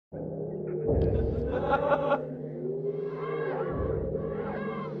Alright,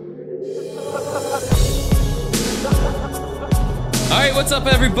 what's up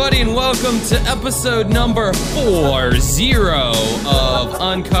everybody, and welcome to episode number 40 of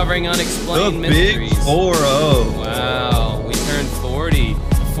Uncovering Unexplained Mysteries. Big 4-0. Wow, we turned 40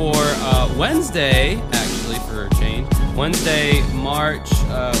 for Wednesday, actually, for a change. Wednesday, March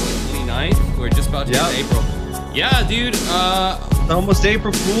 29th. We're just about to get to April. Yeah, dude. Almost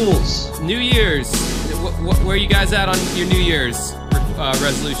April Fools. New Year's. Where are you guys at on your New Year's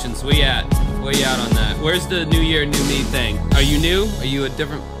resolutions? Where you at? Where you at on that? Where's the New Year, New Me thing? Are you new? Are you a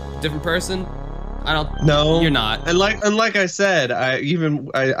different person? I don't. No, you're not. And like I said,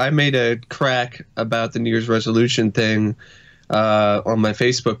 I made a crack about the New Year's resolution thing on my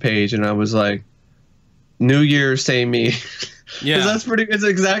Facebook page, and I was like, New Year, same me. Yeah, it's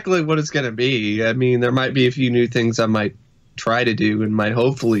exactly what it's gonna be. I mean, there might be a few new things I might try to do and might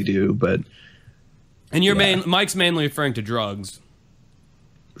hopefully do, but. And Mike's mainly referring to drugs.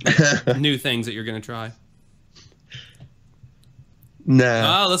 New things that you're gonna try.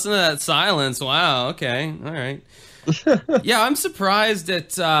 Nah. Oh, listen to that silence. Wow. Okay. All right. Yeah, I'm surprised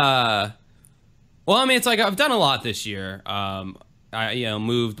at. Well, I mean, it's like I've done a lot this year. I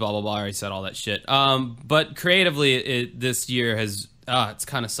moved, blah blah blah. I already said all that shit. But creatively, this year has it's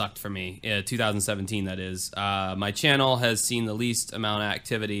kind of sucked for me. 2017, that is. My channel has seen the least amount of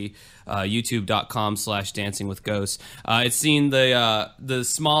activity. YouTube.com/dancingwithghosts. It's seen the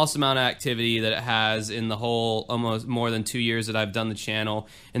smallest amount of activity that it has in the whole almost more than 2 years that I've done the channel,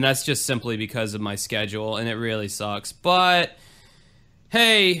 and that's just simply because of my schedule, and it really sucks. But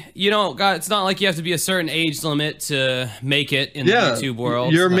hey, it's not like you have to be a certain age limit to make it in the YouTube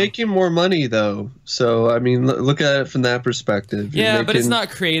world. You're making more money, though. So, I mean, look at it from that perspective. But it's not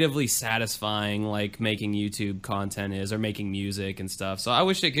creatively satisfying like making YouTube content is, or making music and stuff. So I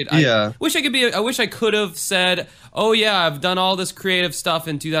wish I could. I wish I could have said, oh yeah, I've done all this creative stuff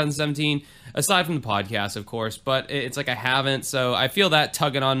in 2017, aside from the podcast, of course. But it's like I haven't. So I feel that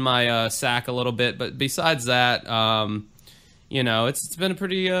tugging on my sack a little bit. But besides that, it's been a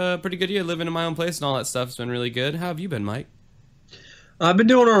pretty good year living in my own place and all that stuff. It's been really good. How have you been, Mike? I've been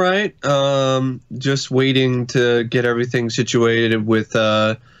doing all right. Just waiting to get everything situated with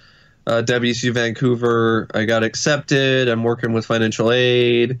WC Vancouver. I got accepted. I'm working with financial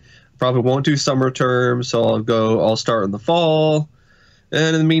aid. Probably won't do summer term, so I'll start in the fall.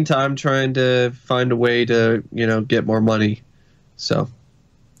 And in the meantime, trying to find a way to, get more money. So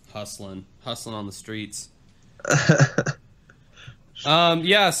hustling on the streets.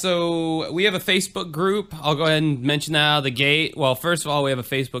 So we have a Facebook group. I'll go ahead and mention that out of the gate. Well, first of all, we have a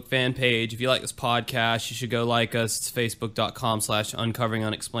Facebook fan page. If you like this podcast, you should go like us. It's facebook.com/uncovering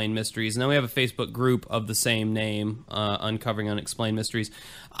unexplained mysteries. And then we have a Facebook group of the same name, Uncovering Unexplained Mysteries.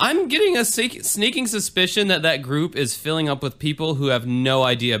 I'm getting a sneaking suspicion that group is filling up with people who have no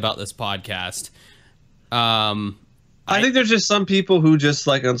idea about this podcast. I think there's just some people who just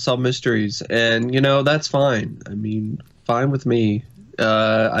like unsolved mysteries, and that's fine. I mean, fine with me.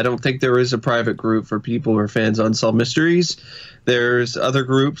 I don't think there is a private group for people who are fans of unsolved mysteries. There's other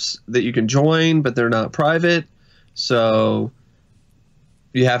groups that you can join, but they're not private, so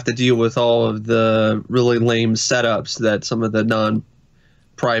you have to deal with all of the really lame setups that some of the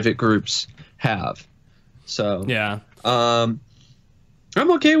non-private groups have. So yeah. I'm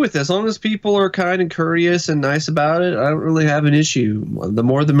okay with this. As long as people are kind and courteous and nice about it, I don't really have an issue. The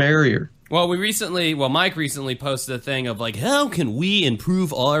more the merrier. Well, Mike recently posted a thing of like, how can we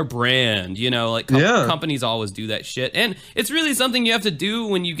improve our brand? Companies always do that shit. And it's really something you have to do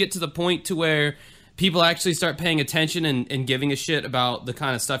when you get to the point to where people actually start paying attention and giving a shit about the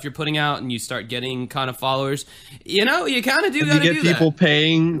kind of stuff you're putting out, and you start getting kind of followers. You kind of do got to do that. You get people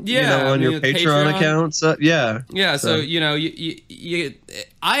paying, on your Patreon accounts. Yeah. So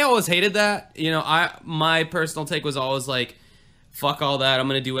I always hated that. My personal take was always like, fuck all that, I'm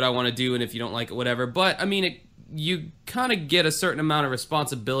going to do what I want to do, and if you don't like it, whatever. But, I mean, you kind of get a certain amount of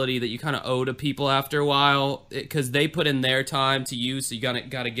responsibility that you kind of owe to people after a while, because they put in their time to you, so you got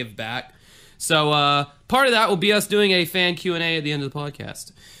to give back. So, part of that will be us doing a fan Q&A at the end of the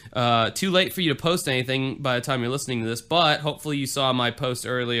podcast. Too late for you to post anything by the time you're listening to this, but hopefully you saw my post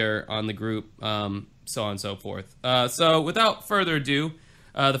earlier on the group, so on and so forth. So, without further ado,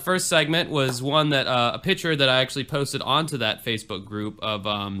 the first segment was one that a picture that I actually posted onto that Facebook group of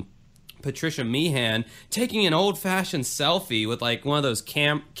Patricia Meehan taking an old-fashioned selfie with like one of those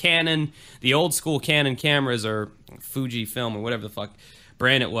Canon, the old school Canon cameras, or Fuji film, or whatever the fuck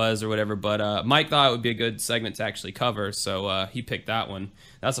brand it was or whatever. But Mike thought it would be a good segment to actually cover, so he picked that one.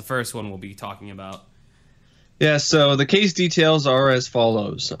 That's the first one we'll be talking about. Yeah, so the case details are as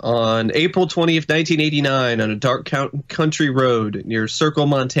follows. On April 20th, 1989, on a dark country road near Circle,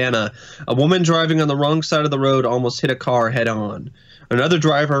 Montana, a woman driving on the wrong side of the road almost hit a car head-on. Another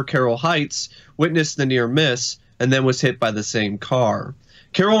driver, Carol Heights, witnessed the near miss and then was hit by the same car.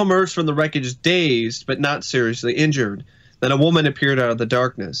 Carol emerged from the wreckage dazed but not seriously injured. Then a woman appeared out of the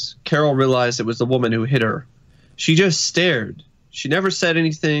darkness. Carol realized it was the woman who hit her. She just stared. She never said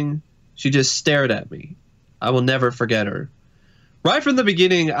anything. She just stared at me. I will never forget her. Right from the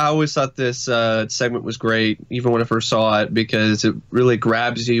beginning, I always thought this segment was great, even when I first saw it, because it really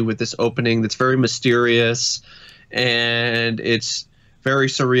grabs you with this opening that's very mysterious, and it's very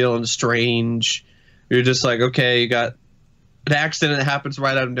surreal and strange. You're just like, okay, you got an accident that happens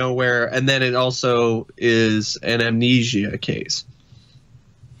right out of nowhere, and then it also is an amnesia case.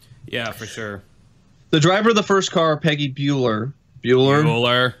 Yeah, for sure. The driver of the first car, Peggy Bueller,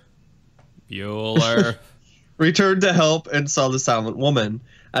 returned to help and saw the silent woman.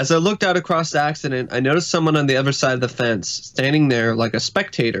 As I looked out across the accident, I noticed someone on the other side of the fence, standing there like a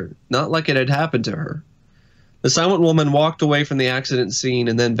spectator, not like it had happened to her. The silent woman walked away from the accident scene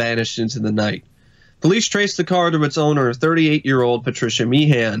and then vanished into the night. Police traced the car to its owner, 38-year-old Patricia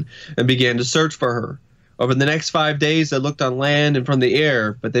Meehan, and began to search for her. Over the next 5 days, they looked on land and from the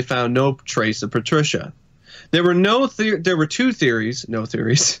air, but they found no trace of Patricia. There were two theories. No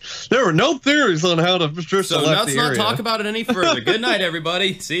theories. There were no theories on how Patricia left the area. So let's not talk about it any further. Good night,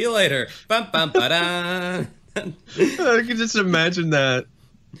 everybody. See you later. Bum, bum, ba-da. I can just imagine that.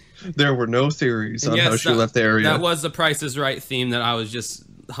 There were no theories on how she left the area. That was the Price is Right theme that I was just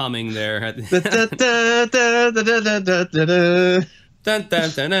humming there. I'm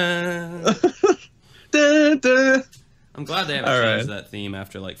glad they haven't changed that theme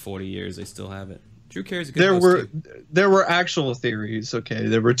after like 40 years. They still have it. Drew carries a good There were actual theories, okay?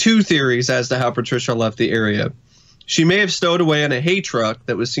 There were two theories as to how Patricia left the area. She may have stowed away in a hay truck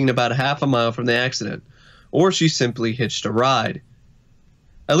that was seen about half a mile from the accident, or she simply hitched a ride.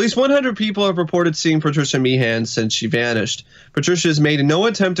 At least 100 people have reported seeing Patricia Meehan since she vanished. Patricia has made no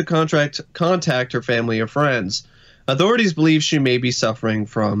attempt to contact her family or friends. Authorities believe she may be suffering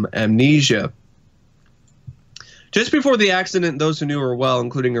from amnesia. Just before the accident, those who knew her well,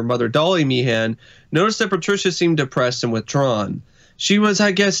 including her mother, Dolly Meehan, noticed that Patricia seemed depressed and withdrawn. She was,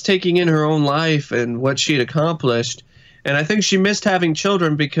 I guess, taking in her own life and what she had accomplished, and I think she missed having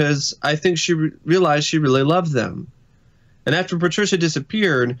children because I think she realized she really loved them. And after Patricia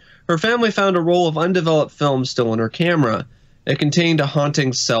disappeared, her family found a roll of undeveloped film still in her camera. It contained a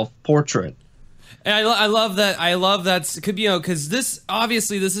haunting self-portrait. And I love that. I love that. Because this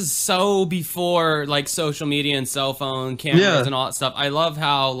is so before like social media and cell phone cameras and all that stuff. I love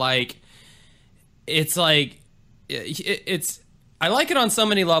how it's like it's. I like it on so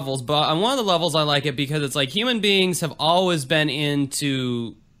many levels, but on one of the levels I like it because it's like human beings have always been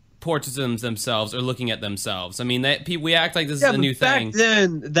into portraits of themselves or looking at themselves. I mean, we act like this is a new thing. Back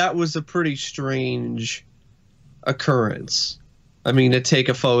then, that was a pretty strange occurrence. I mean, to take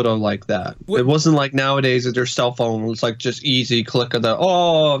a photo like that. It wasn't like nowadays that their cell phone was like just easy click of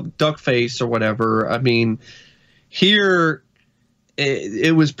the, duck face or whatever. I mean, here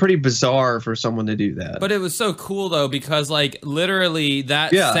it was pretty bizarre for someone to do that. But it was so cool though, because like literally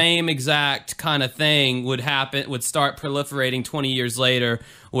that same exact kind of thing would start proliferating 20 years later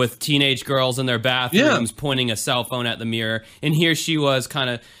with teenage girls in their bathrooms pointing a cell phone at the mirror. And here she was kind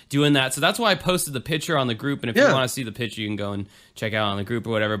of doing that. So that's why I posted the picture on the group. And if you want to see the picture, you can go and check out on the group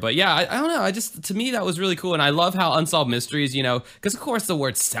or whatever. But yeah, I don't know. To me, that was really cool. And I love how Unsolved Mysteries, because of course the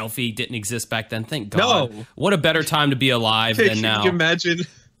word selfie didn't exist back then. Thank God. No. What a better time to be alive than now. Can you imagine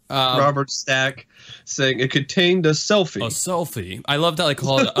Robert Stack saying it contained a selfie? A selfie. I love that they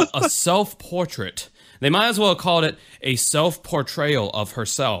call it a self-portrait. They might as well have called it a self-portrayal of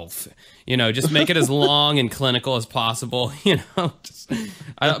herself. Just make it as long and clinical as possible.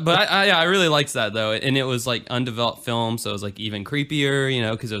 I really liked that though, and it was like undeveloped film, so it was like even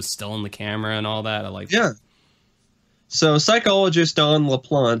creepier. Because it was still in the camera and all that. I liked it. So psychologist Don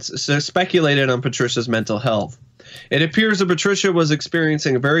LaPlante speculated on Patricia's mental health. It appears that Patricia was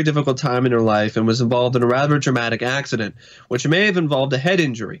experiencing a very difficult time in her life and was involved in a rather dramatic accident, which may have involved a head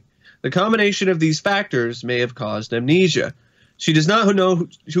injury. The combination of these factors may have caused amnesia. She does not know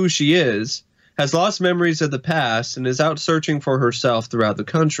who she is, has lost memories of the past, and is out searching for herself throughout the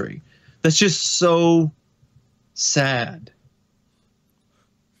country. That's just so sad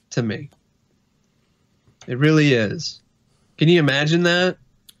to me. It really is. Can you imagine that?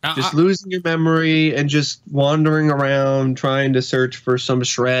 Just losing your memory and just wandering around trying to search for some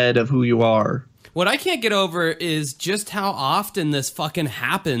shred of who you are. What I can't get over is just how often this fucking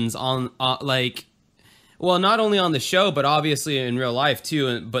happens on, Well, not only on the show, but obviously in real life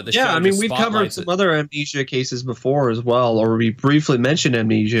too. But the show, I mean, we've covered some other amnesia cases before as well, or we briefly mentioned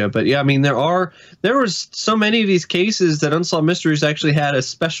amnesia. But yeah, I mean, there was so many of these cases that Unsolved Mysteries actually had a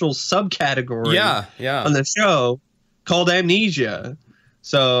special subcategory. On the show called amnesia.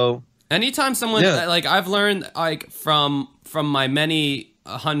 So anytime someone like I've learned like from my many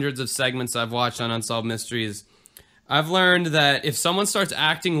hundreds of segments I've watched on Unsolved Mysteries. I've learned that if someone starts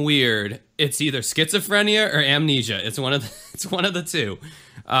acting weird, it's either schizophrenia or amnesia. It's one of the two,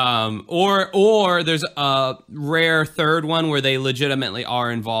 or there's a rare third one where they legitimately are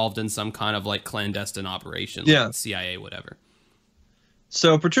involved in some kind of like clandestine operation, like CIA, whatever.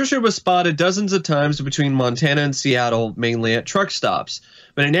 So Patricia was spotted dozens of times between Montana and Seattle, mainly at truck stops.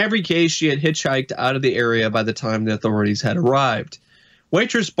 But in every case, she had hitchhiked out of the area by the time the authorities had arrived.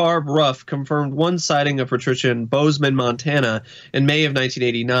 Waitress Barb Ruff confirmed one sighting of Patricia in Bozeman, Montana in May of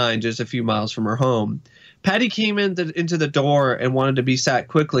 1989, just a few miles from her home. Patty came into the door and wanted to be sat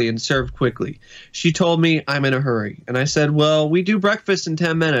quickly and served quickly. She told me, "I'm in a hurry." And I said, "Well, we do breakfast in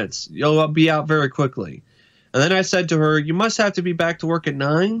 10 minutes. You'll be out very quickly." And then I said to her, "You must have to be back to work at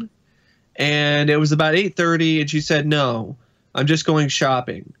 9?" And it was about 8:30, and she said, "No, I'm just going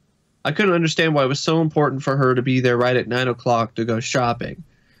shopping." I couldn't understand why it was so important for her to be there right at 9 o'clock to go shopping.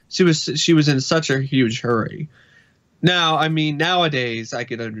 She was in such a huge hurry. Now, I mean, nowadays I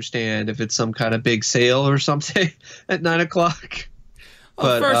could understand if it's some kind of big sale or something at 9 o'clock.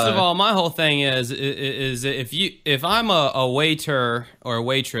 Well, first of all, my whole thing is if I'm a waiter or a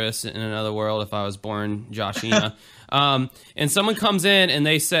waitress in another world, if I was born Joshina, and someone comes in and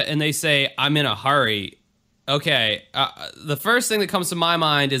they say I'm in a hurry. Okay, the first thing that comes to my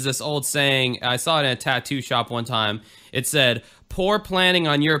mind is this old saying. I saw it in a tattoo shop one time. It said, "Poor planning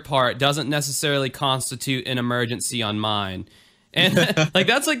on your part doesn't necessarily constitute an emergency on mine." And like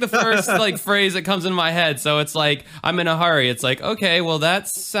that's like the first like phrase that comes in my head. So it's like, I'm in a hurry. It's like, okay, well that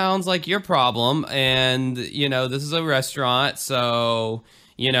sounds like your problem. And you know, this is a restaurant, so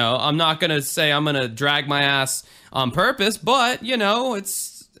you know, I'm not gonna say I'm gonna drag my ass on purpose, but you know,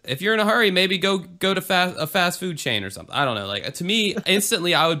 if you're in a hurry, maybe go to a fast food chain or something. I don't know. Like to me,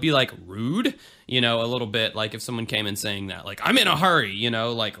 instantly I would be like rude, you know, a little bit. Like if someone came in saying that, like I'm in a hurry, you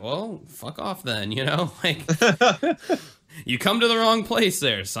know, like, well, fuck off then, you know, like you come to the wrong place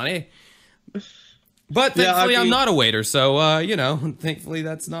there, Sonny. But thankfully I'm not a waiter, so you know, thankfully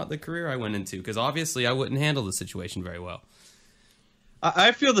that's not the career I went into, because obviously I wouldn't handle the situation very well.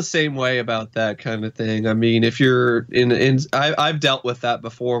 I feel the same way about that kind of thing. I mean, if you're I've dealt with that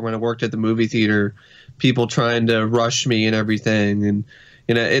before when I worked at the movie theater, people trying to rush me and everything. And,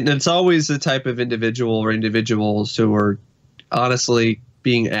 you know, and it's always the type of individual or individuals who are honestly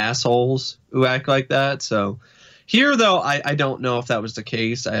being assholes who act like that. So here, though, I don't know if that was the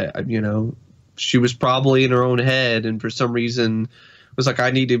case. You know, she was probably in her own head and for some reason was like, I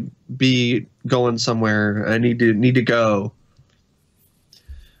need to be going somewhere. I need to go.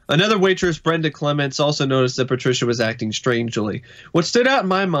 Another waitress, Brenda Clements, also noticed that Patricia was acting strangely. What stood out in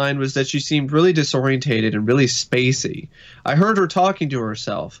my mind was that she seemed really disorientated and really spacey. I heard her talking to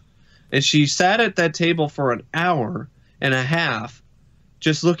herself, and she sat at that table for an hour and a half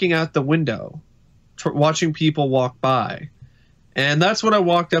just looking out the window, watching people walk by. And that's when I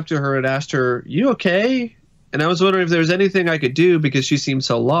walked up to her and asked her, "You okay?" And I was wondering if there was anything I could do because she seemed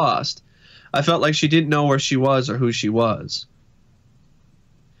so lost. I felt like she didn't know where she was or who she was.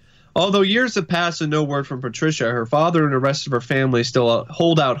 Although years have passed and no word from Patricia, her father and the rest of her family still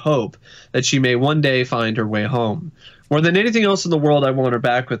hold out hope that she may one day find her way home. More than anything else in the world, I want her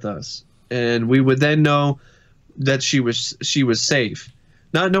back with us, and we would then know that she was safe.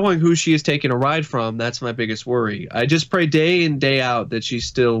 Not knowing who she is taking a ride from, that's my biggest worry. I just pray day in, day out that she's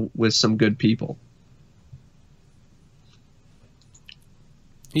still with some good people.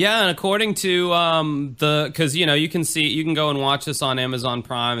 Yeah, and according to because you know you can go and watch this on Amazon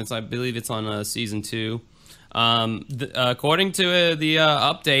Prime. I believe it's on season 2. According to the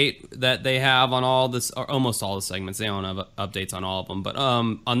update that they have on all this, or almost all the segments, they don't have updates on all of them. But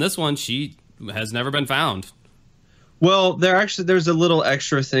on this one, she has never been found. Well, there's a little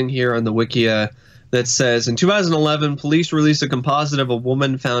extra thing here on the Wikia that says, in 2011, police released a composite of a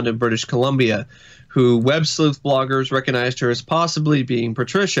woman found in British Columbia, who web sleuth bloggers recognized her as possibly being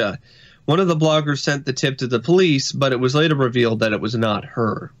Patricia. One of the bloggers sent the tip to the police, but it was later revealed that it was not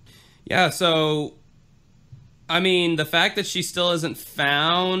her. Yeah, so, I mean, the fact that she still isn't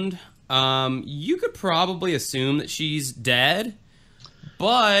found, you could probably assume that she's dead,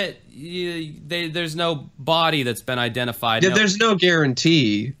 but there's no body that's been identified. Yeah, there's no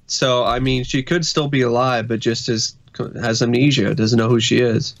guarantee. So, I mean, she could still be alive, but just has amnesia, doesn't know who she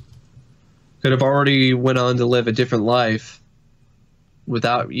is. could have already went on to live a different life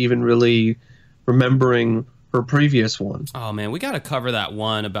without even really remembering her previous one. Oh man, we got to cover that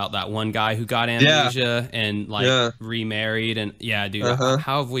one about that one guy who got amnesia and like remarried, and yeah, dude, how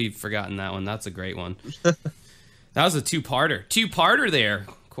have we forgotten that one? That's a great one. That was a two-parter there,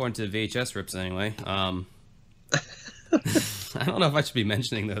 according to VHS rips anyway. I don't know if I should be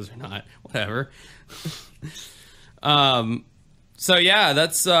mentioning those or not. Whatever. So yeah,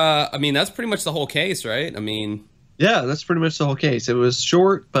 that's I mean, that's pretty much the whole case, right? I mean, yeah, that's pretty much the whole case. It was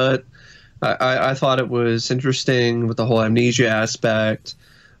short, but I thought it was interesting with the whole amnesia aspect.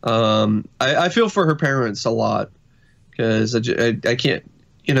 I feel for her parents a lot because I can't,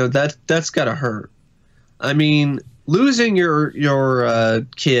 you know, that's gotta hurt. I mean, losing your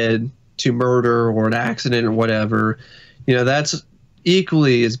kid to murder or an accident or whatever, you know, that's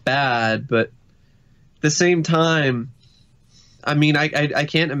equally as bad. But at the same time, I mean, I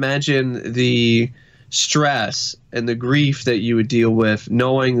can't imagine the stress and the grief that you would deal with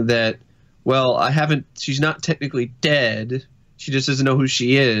knowing that, well, she's not technically dead. She just doesn't know who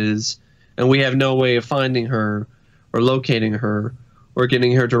she is. And we have no way of finding her or locating her or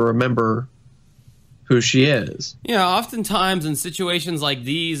getting her to remember who she is. Yeah, oftentimes in situations like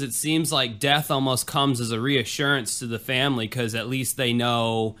these, it seems like death almost comes as a reassurance to the family because at least they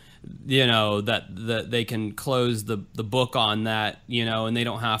know, you know, that they can close the book on that, you know, and they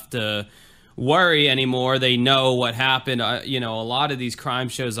don't have to worry anymore. They know what happened. You know, a lot of these crime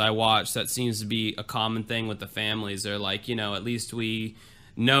shows I watch, that seems to be a common thing with the families. They're like, you know, at least we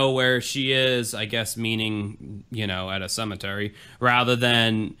know where she is, I guess, meaning, you know, at a cemetery, rather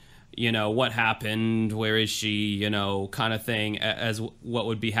than, you know, what happened, where is she, you know, kind of thing, as what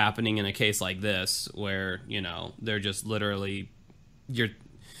would be happening in a case like this, where, you know, they're just literally, I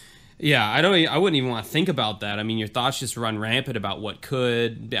wouldn't even want to think about that. I mean, your thoughts just run rampant about what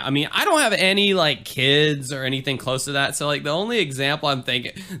could. I mean, I don't have any like kids or anything close to that, so like the only example I'm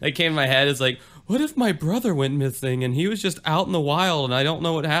thinking that came in my head is like, what if my brother went missing and he was just out in the wild and I don't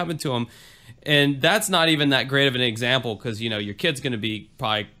know what happened to him? And that's not even that great of an example because, you know, your kid's going to be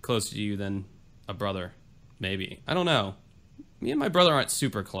probably closer to you than a brother, like, I don't know. Me and my brother aren't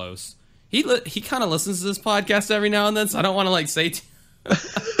super close. He kind of listens to this podcast every now and then, so I don't want to like say like,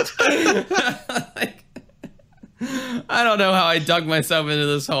 I don't know how I dug myself into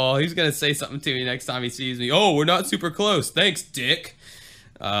this hole. He's going to say something to me next time he sees me. Oh, we're not super close. Thanks, dick.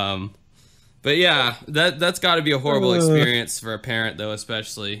 But yeah, that's got to be a horrible experience for a parent, though,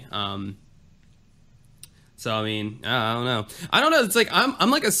 especially. So I mean, I don't know. It's like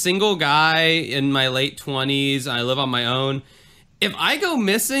I'm like a single guy in my late 20s. I live on my own. If I go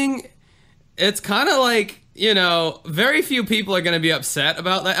missing, it's kind of like, you know, very few people are going to be upset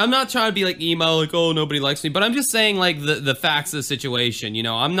about that. I'm not trying to be like emo, like, oh, nobody likes me, but I'm just saying like the facts of the situation. You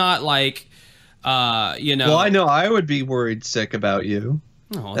know, I'm not like, you know. Well, I know I would be worried sick about you.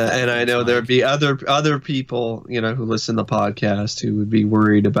 Oh, and I know there'd be other people, you know, who listen to the podcast who would be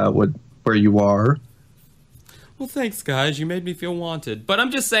worried about where you are. Well, thanks, guys. You made me feel wanted. But I'm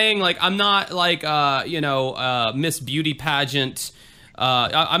just saying, like, I'm not like, you know, Miss Beauty Pageant.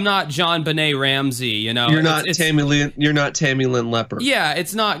 I'm not John Benet Ramsey. You know, you're not Tammy Lynn Lepper. Yeah,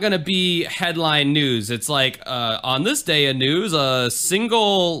 it's not gonna be headline news. It's like on this day of news, a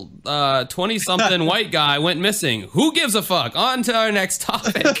single 20-something white guy went missing. Who gives a fuck? On to our next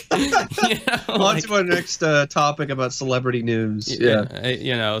topic. You know, on to our next topic about celebrity news. Yeah,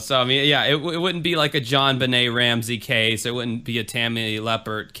 you know. So I mean, yeah, it wouldn't be like a John Benet Ramsey case. It wouldn't be a Tammy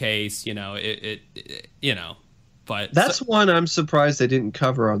Leppert case. You know, you know. But that's one I'm surprised they didn't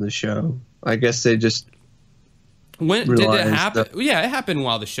cover on the show. I guess they just did it happen? Yeah, it happened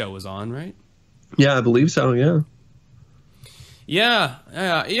while the show was on, right? Yeah, I believe so. Yeah.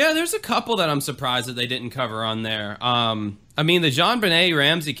 There's a couple that I'm surprised that they didn't cover on there. I mean, the John Benet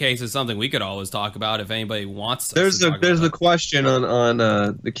Ramsey case is something we could always talk about if anybody wants. There's a question on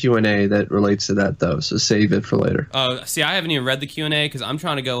the Q&A that relates to that though, so save it for later. Oh, see, I haven't even read the Q&A because I'm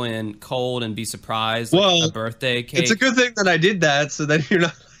trying to go in cold and be surprised. Like a birthday cake. It's a good thing that I did that, so that you're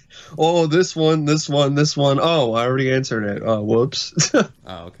not. Oh, this one. Oh, I already answered it. Oh, whoops. Oh,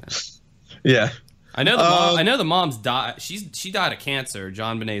 okay. Yeah. I know the mom. I know the mom's died. She died of cancer.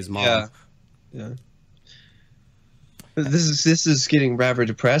 John Benet's mom. Yeah. This is getting rather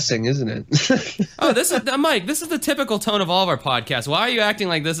depressing, isn't it? Oh, this is Mike. This is the typical tone of all of our podcasts. Why are you acting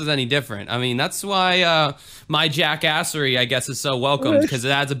like this is any different? I mean, that's why my jackassery, I guess, is so welcome because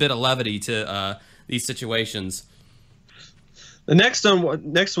it adds a bit of levity to these situations. The next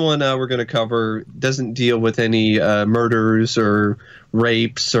one we're going to cover doesn't deal with any murders or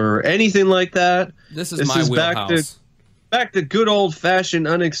rapes or anything like that. This is my wheelhouse. back to good old-fashioned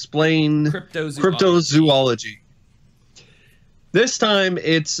unexplained cryptozoology. This time,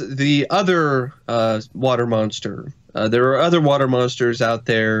 it's the other water monster. There are other water monsters out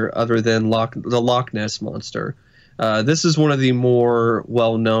there other than the Loch Ness Monster. This is one of the more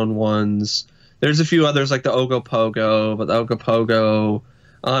well-known ones. There's a few others like the Ogopogo, but the Ogopogo,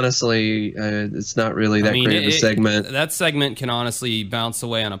 honestly, it's not really that great of a segment. That segment can honestly bounce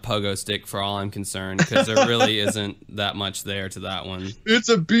away on a pogo stick for all I'm concerned, because there really isn't that much there to that one. It's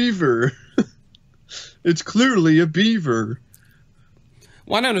a beaver. It's clearly a beaver.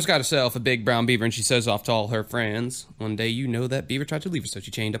 Wynonna's got herself a big brown beaver, and she says off to all her friends, "One day you know that beaver tried to leave her, so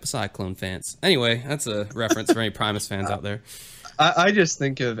she chained up a cyclone fence." Anyway, that's a reference for any Primus fans out there. I just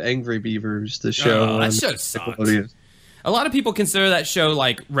think of Angry Beavers, the show. That show sucks. A lot of people consider that show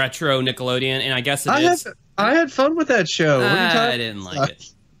like retro Nickelodeon, and I guess it is. I had fun with that show. I didn't like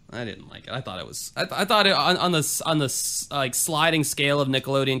it. I thought it was. I thought it on the like sliding scale of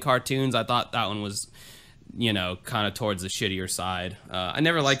Nickelodeon cartoons. I thought that one was, you know, kind of towards the shittier side. I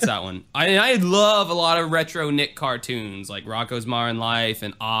never liked that one. I love a lot of retro Nick cartoons like Rocko's Modern Life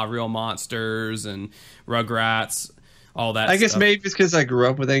and Real Monsters and Rugrats. All that. I guess maybe it's because I grew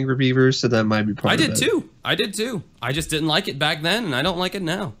up with Angry Beavers, so that might be part of it. I did too. I just didn't like it back then, and I don't like it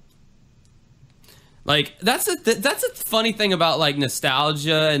now. Like that's a funny thing about like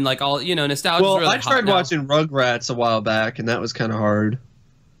nostalgia and like all, you know, nostalgia. Well, really I tried watching Rugrats a while back, and that was kind of hard.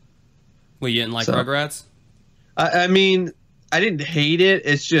 Well, you didn't like Rugrats? I mean, I didn't hate it.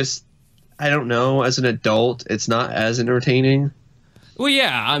 It's just, I don't know. As an adult, it's not as entertaining. Well,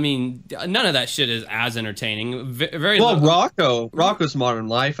 yeah, I mean, none of that shit is as entertaining. Rocko's Modern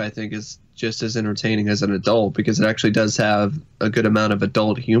Life, I think, is just as entertaining as an adult because it actually does have a good amount of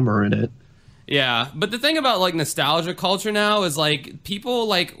adult humor in it. Yeah, but the thing about like nostalgia culture now is like people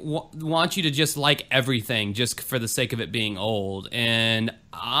like want you to just like everything just for the sake of it being old. And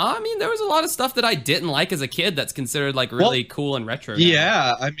I mean, there was a lot of stuff that I didn't like as a kid that's considered like really cool and retro now.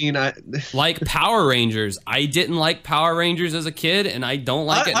 Yeah, I mean, like Power Rangers. I didn't like Power Rangers as a kid, and I don't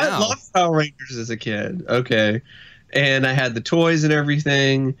like it now. I loved Power Rangers as a kid. Okay, and I had the toys and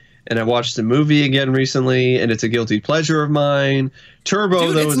everything. And I watched the movie again recently, and it's a guilty pleasure of mine. Turbo,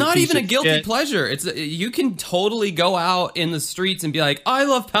 dude, though, it's not even a guilty pleasure. It's you can totally go out in the streets and be like, "I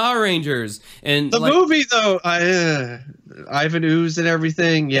love Power Rangers." And the movie, though, Ivan Ooze and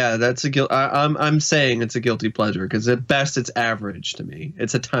everything. Yeah, that's a guilt. I'm saying it's a guilty pleasure because at best it's average to me.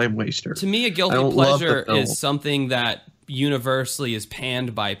 It's a time waster. To me, a guilty pleasure is something that universally is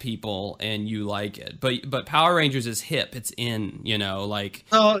panned by people and you like it, but Power Rangers is hip, it's in, you know, like.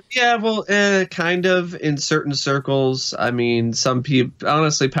 Oh yeah, well, kind of in certain circles. I mean, some people,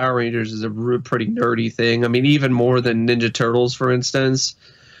 honestly, Power Rangers is a pretty nerdy thing. I mean, even more than Ninja Turtles, for instance.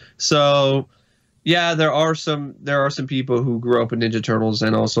 So yeah, there are some people who grew up with Ninja Turtles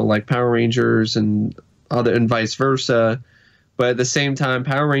and also like Power Rangers and vice versa. But at the same time,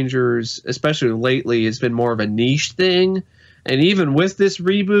 Power Rangers, especially lately, has been more of a niche thing. And even with this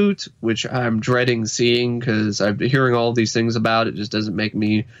reboot, which I'm dreading seeing because I'm hearing all these things about it, just doesn't make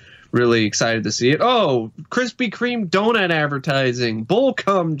me really excited to see it. Oh, Krispy Kreme donut advertising,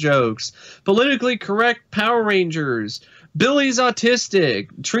 bullcum jokes, politically correct Power Rangers, Billy's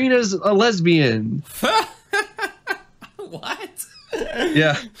autistic, Trina's a lesbian. What?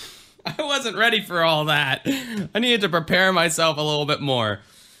 Yeah. I wasn't ready for all that. I needed to prepare myself a little bit more.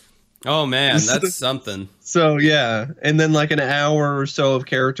 Oh, man, that's something. So, yeah. And then like an hour or so of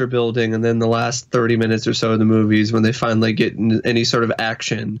character building, and then the last 30 minutes or so of the movies when they finally get any sort of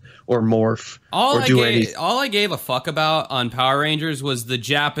action or morph all I gave a fuck about on Power Rangers was the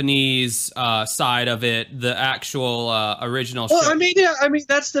Japanese side of it, the actual original show. Well, I mean,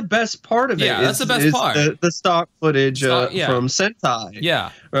 that's the best part of it. Yeah, that's the best part. The stock footage from Sentai.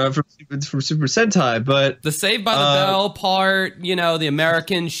 Yeah. From Super Sentai, but the Saved by the Bell part, you know, the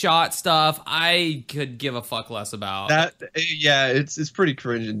American shot stuff, I could give a fuck less about. That, yeah, it's pretty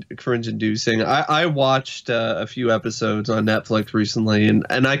cringe-inducing. I watched a few episodes on Netflix recently, and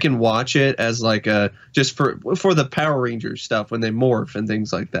I can watch it as like just for the Power Rangers stuff when they morph and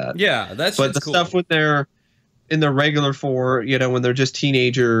things like that. Yeah, that's but the cool. Stuff when they're in the regular form, you know, when they're just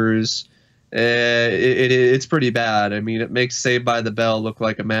teenagers. It's pretty bad. I mean, it makes Saved by the Bell look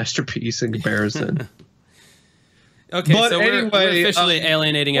like a masterpiece in comparison. Okay, but so we're officially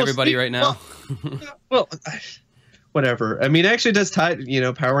alienating everybody right now. Well, whatever. I mean, actually, it does tie. You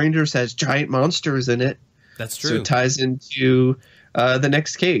know, Power Rangers has giant monsters in it. That's true. So it ties into the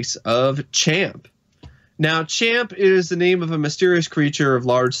next case of Champ. Now, Champ is the name of a mysterious creature of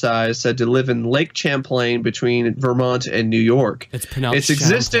large size said to live in Lake Champlain between Vermont and New York. It's pronounced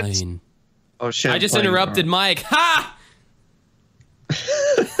Champlain. Oh, Champlain. I just interrupted Mike. Ha!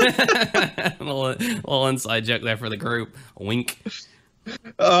 A little inside joke there for the group. A wink.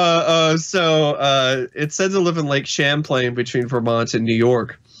 It's said to live in Lake Champlain between Vermont and New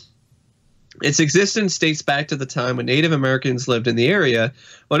York. Its existence dates back to the time when Native Americans lived in the area,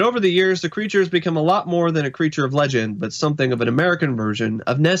 but over the years, the creature has become a lot more than a creature of legend, but something of an American version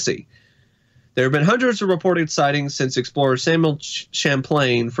of Nessie. There have been hundreds of reported sightings since explorer Samuel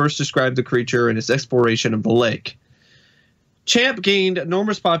Champlain first described the creature in his exploration of the lake. Champ gained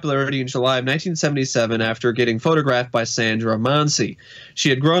enormous popularity in July of 1977 after getting photographed by Sandra Mansi. She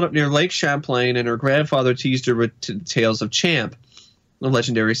had grown up near Lake Champlain, and her grandfather teased her with tales of Champ, a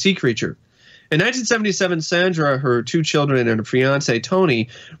legendary sea creature. In 1977, Sandra, her 2 children, and her fiance, Tony,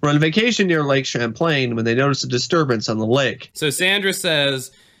 were on vacation near Lake Champlain when they noticed a disturbance on the lake. So Sandra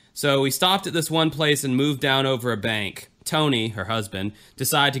says, so we stopped at this one place and moved down over a bank. Tony, her husband,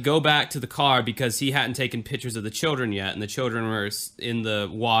 decided to go back to the car because he hadn't taken pictures of the children yet, and the children were in the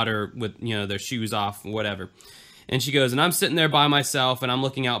water with, their shoes off, whatever. And she goes, and I'm sitting there by myself, and I'm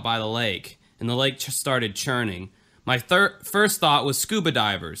looking out by the lake, and the lake started churning. My first thought was scuba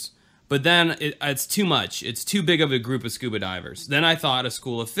divers. But then it's too much. It's too big of a group of scuba divers. Then I thought a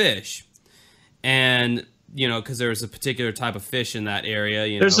school of fish. And, because there's a particular type of fish in that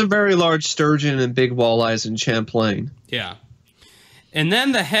area. There's a very large sturgeon and big walleyes in Champlain. Yeah. And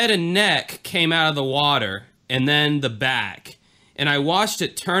then the head and neck came out of the water, and then the back. And I watched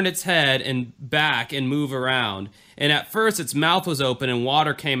it turn its head and back and move around. And at first its mouth was open and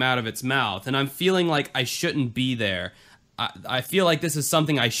water came out of its mouth. And I'm feeling like I shouldn't be there. I feel like this is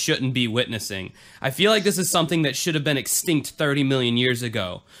something I shouldn't be witnessing. I feel like this is something that should have been extinct 30 million years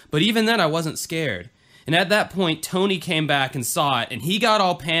ago. But even then, I wasn't scared. And at that point, Tony came back and saw it, and he got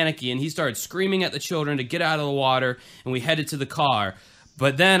all panicky, and he started screaming at the children to get out of the water, and we headed to the car.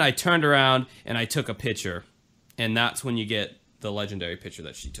 But then I turned around, and I took a picture. And that's when you get the legendary picture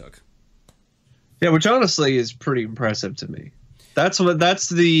that she took. Yeah, which honestly is pretty impressive to me. That's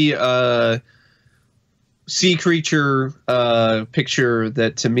the sea creature picture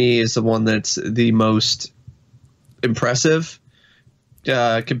that to me is the one that's the most impressive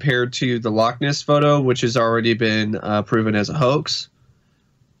compared to the Loch Ness photo, which has already been proven as a hoax.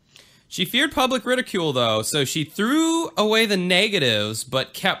 She feared public ridicule, though, so she threw away the negatives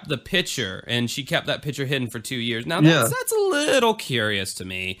but kept the picture, and she kept that picture hidden for 2 years. Now, that's a little curious to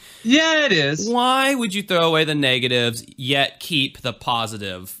me. Yeah, it is. Why would you throw away the negatives yet keep the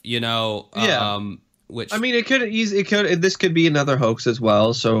positive, Yeah. Which, I mean, this could be another hoax as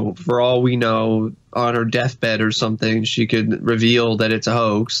well. So for all we know, on her deathbed or something, she could reveal that it's a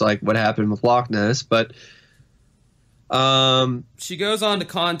hoax, like what happened with Loch Ness. But she goes on to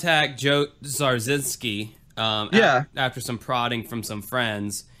contact Joe Zarzinski after some prodding from some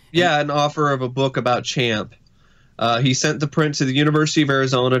friends. Yeah, an offer of a book about Champ. He sent the print to the University of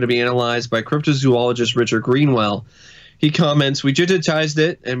Arizona to be analyzed by cryptozoologist Richard Greenwell. He comments, we digitized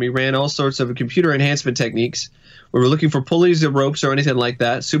it, and we ran all sorts of computer enhancement techniques. We were looking for pulleys or ropes or anything like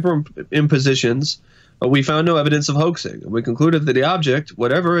that, superimpositions, but we found no evidence of hoaxing. We concluded that the object,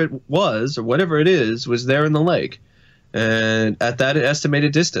 whatever it was or whatever it is, was there in the lake, and at that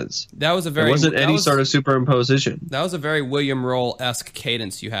estimated distance. That was there wasn't any sort of superimposition. That was a very William Roll-esque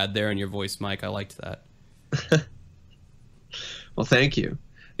cadence you had there in your voice, Mike. I liked that. Well, thank you.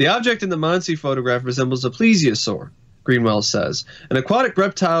 The object in the Mansi photograph resembles a plesiosaur, Greenwell says, an aquatic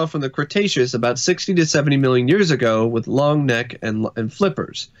reptile from the Cretaceous about 60 to 70 million years ago with long neck and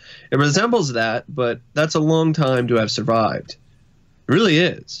flippers. It resembles that, but that's a long time to have survived. It really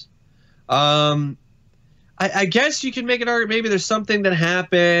is. I guess you can make an argument. Maybe there's something that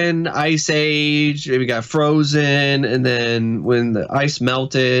happened, Ice Age, maybe got frozen, and then when the ice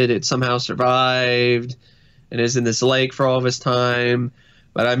melted, it somehow survived and is in this lake for all of its time.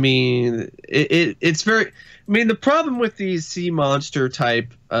 But I mean, it's very... I mean, the problem with these sea monster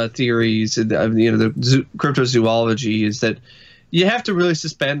type theories, the cryptozoology, is that you have to really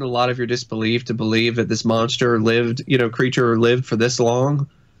suspend a lot of your disbelief to believe that this monster creature lived for this long.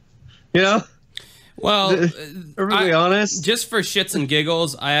 Well, really honest. Just for shits and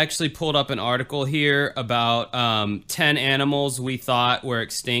giggles, I actually pulled up an article here about 10 animals we thought were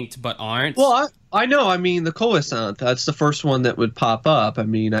extinct but aren't. Well, I know. I mean, the coelacanth, that's the first one that would pop up. I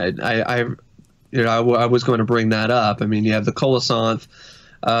mean, I was going to bring that up. I mean, you have the coelacanth.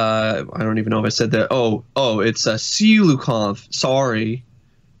 I don't even know if I said that. Oh, it's a coelacanth. Sorry.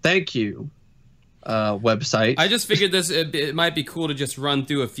 Thank you. website. I just figured it might be cool to just run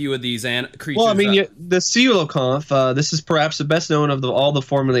through a few of these creatures. Well, I mean, the coelacanth, this is perhaps the best known of all the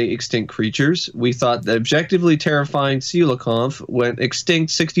formerly extinct creatures. We thought the objectively terrifying coelacanth went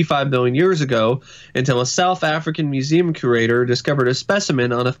extinct 65 million years ago until a South African museum curator discovered a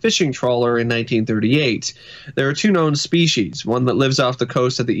specimen on a fishing trawler in 1938. There are two known species, one that lives off the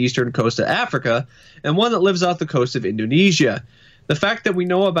coast of the eastern coast of Africa and one that lives off the coast of Indonesia. The fact that we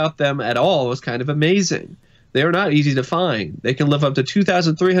know about them at all is kind of amazing. They are not easy to find. They can live up to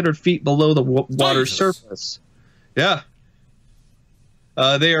 2,300 feet below the water's surface. Yeah.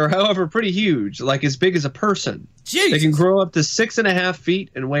 They are, however, pretty huge, like as big as a person. Jesus. They can grow up to 6.5 feet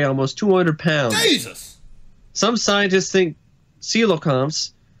and weigh almost 200 pounds. Jesus. Some scientists think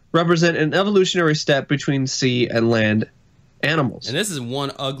coelacanths represent an evolutionary step between sea and land animals. And this is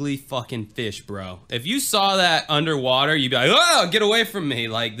one ugly fucking fish, bro. If you saw that underwater, you'd be like, oh, get away from me.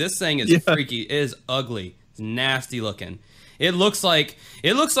 Like, this thing is freaky. It is ugly. It's nasty looking. It looks like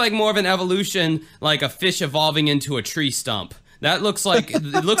more of an evolution, like a fish evolving into a tree stump. That looks like it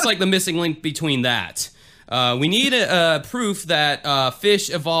looks like the missing link between that. We need proof that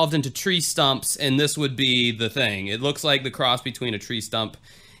fish evolved into tree stumps, and this would be the thing. It looks like the cross between a tree stump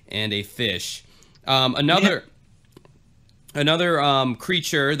and a fish. Another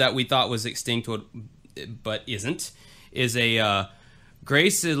creature that we thought was extinct, but isn't, is a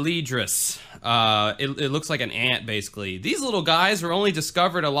Graciledris. It looks like an ant, basically. These little guys were only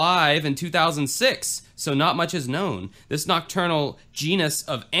discovered alive in 2006, so not much is known. This nocturnal genus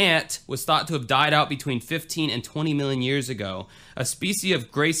of ant was thought to have died out between 15 and 20 million years ago. A species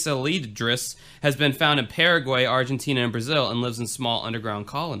of Graciledris has been found in Paraguay, Argentina, and Brazil, and lives in small underground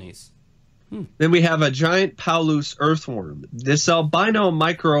colonies. Then we have a giant Paulus earthworm. This albino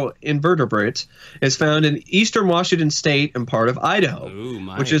microinvertebrate is found in eastern Washington state and part of Idaho,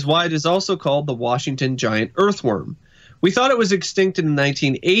 which is why it is also called the Washington giant earthworm. We thought it was extinct in the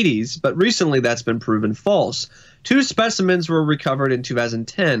 1980s, but recently that's been proven false. 2 specimens were recovered in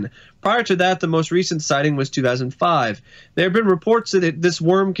 2010. Prior to that, the most recent sighting was 2005. There have been reports that this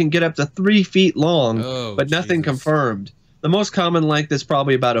worm can get up to 3 feet long, but nothing confirmed. The most common length is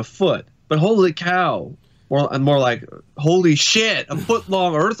probably about a foot. But holy cow, more like, holy shit, a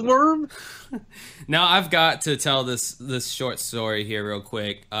foot-long earthworm? Now, I've got to tell this short story here real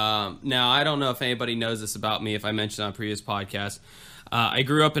quick. Now, I don't know if anybody knows this about me, if I mentioned on a previous podcast. I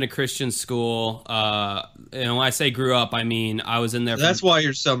grew up in a Christian school. And when I say grew up, I mean I was in there. That's why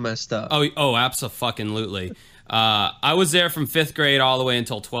you're so messed up. Oh, abso-fucking-lutely. I was there from 5th grade all the way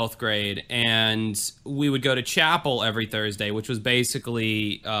until 12th grade, and we would go to chapel every Thursday, which was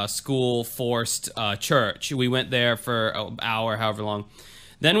basically school-forced church. We went there for an hour, however long.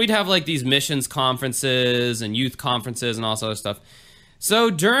 Then we'd have like these missions conferences and youth conferences and all sorts of stuff. So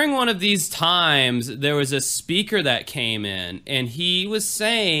during one of these times, there was a speaker that came in, and he was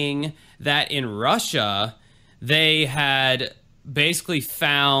saying that in Russia, they had basically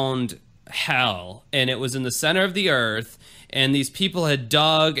found hell, and it was in the center of the earth, and these people had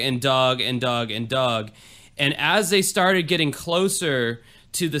dug and dug and dug and dug, and as they started getting closer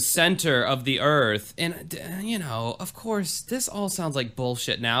to the center of the earth, and you know, of course this all sounds like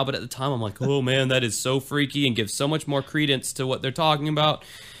bullshit now, but at the time I'm like, oh man, that is so freaky, and gives so much more credence to what they're talking about.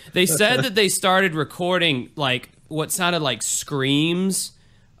 They said that they started recording like what sounded like screams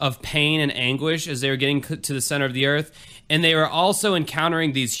of pain and anguish as they were getting to the center of the earth. And they were also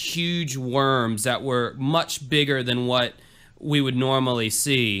encountering these huge worms that were much bigger than what we would normally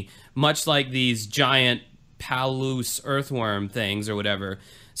see, much like these giant Paulus earthworm things or whatever.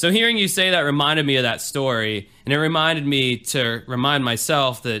 So hearing you say that reminded me of that story, and it reminded me to remind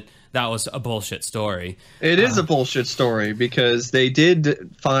myself that that was a bullshit story. It is a bullshit story because they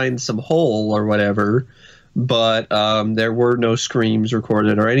did find some hole or whatever, but there were no screams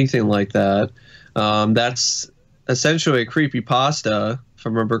recorded or anything like that. That's essentially a creepypasta, if I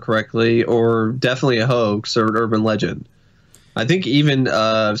remember correctly, or definitely a hoax or an urban legend. I think even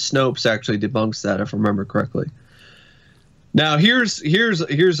Snopes actually debunks that, if I remember correctly. Now here's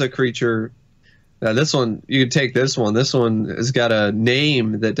a creature. Now this one, you can take this one. This one has got a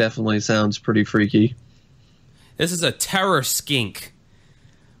name that definitely sounds pretty freaky. This is a terror skink.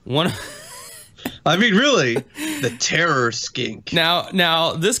 I mean, really, the terror skink.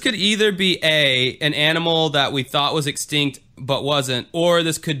 Now, this could either be an animal that we thought was extinct but wasn't, or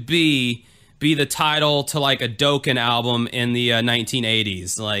this could be the title to like a Dokken album in the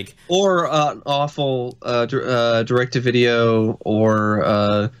 1980s, like, or an awful direct-to-video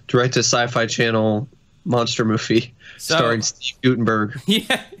or direct-to-sci-fi channel monster movie starring Steve Guttenberg.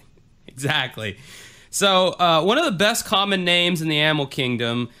 Yeah, exactly. So one of the best common names in the animal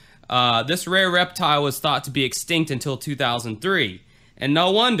kingdom This rare reptile was thought to be extinct until 2003. And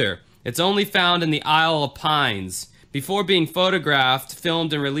no wonder. It's only found in the Isle of Pines. Before being photographed,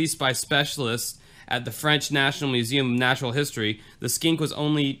 filmed, and released by specialists at the French National Museum of Natural History, the skink was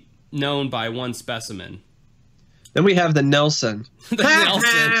only known by one specimen. Then we have the Nelson. The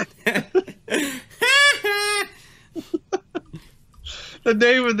Nelson. The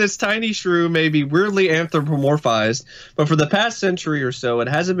name of this tiny shrew may be weirdly anthropomorphized, but for the past century or so, it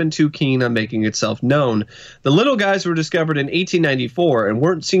hasn't been too keen on making itself known. The little guys were discovered in 1894 and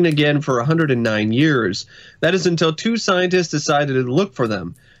weren't seen again for 109 years. That is until two scientists decided to look for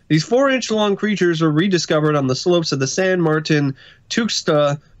them. These 4-inch-long creatures were rediscovered on the slopes of the San Martin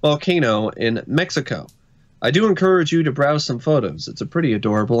Tuxtla volcano in Mexico. I do encourage you to browse some photos. It's a pretty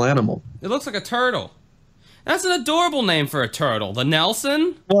adorable animal. It looks like a turtle. That's an adorable name for a turtle. The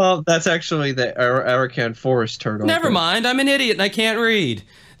Nelson? Well, that's actually the Arakan forest turtle. Never mind, I'm an idiot and I can't read.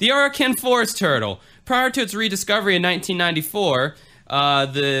 The Arakan forest turtle. Prior to its rediscovery in 1994,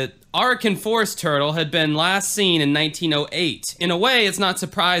 the Arakan forest turtle had been last seen in 1908. In a way, it's not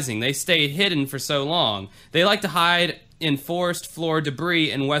surprising. They stayed hidden for so long. They like to hide in forest floor debris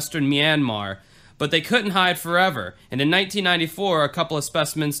in western Myanmar. But they couldn't hide forever, and in 1994, a couple of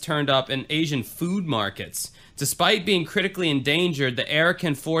specimens turned up in Asian food markets. Despite being critically endangered, the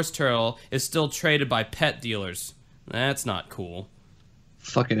Arakan forest turtle is still traded by pet dealers. That's not cool.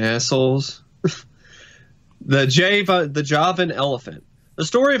 Fucking assholes. The Javan elephant. The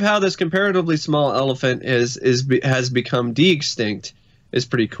story of how this comparatively small elephant has become de-extinct is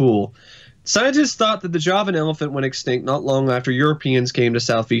pretty cool. Scientists thought that the Javan elephant went extinct not long after Europeans came to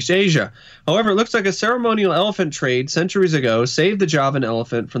Southeast Asia. However, it looks like a ceremonial elephant trade centuries ago saved the Javan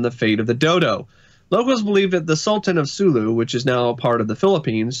elephant from the fate of the dodo. Locals believe that the Sultan of Sulu, which is now a part of the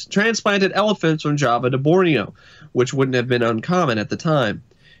Philippines, transplanted elephants from Java to Borneo, which wouldn't have been uncommon at the time.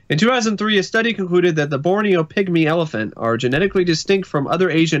 In 2003, a study concluded that the Borneo pygmy elephant are genetically distinct from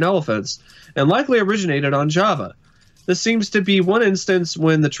other Asian elephants and likely originated on Java. This seems to be one instance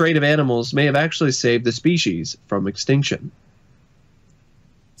when the trade of animals may have actually saved the species from extinction.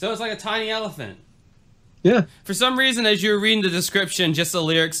 So it's like a tiny elephant. Yeah. For some reason, as you were reading the description, just the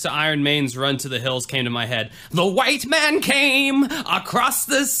lyrics to Iron Maiden's Run to the Hills came to my head. The white man came across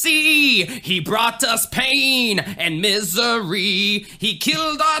the sea. He brought us pain and misery. He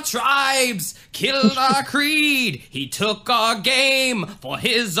killed our tribes, killed our creed. He took our game for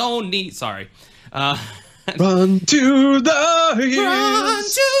his own need. Sorry. Run to the hills. Run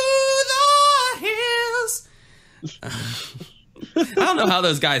to the hills. I don't know how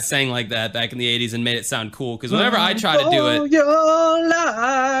those guys sang like that back in the 80s and made it sound cool, because whenever I try to do it, your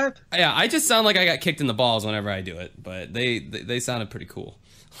life. Yeah, I just sound like I got kicked in the balls whenever I do it, but they sounded pretty cool.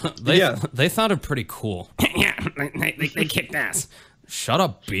 They sounded pretty cool. Yeah, they kicked ass. Shut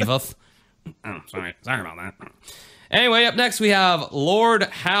up, Beavis. Oh, sorry about that. Anyway, up next we have Lord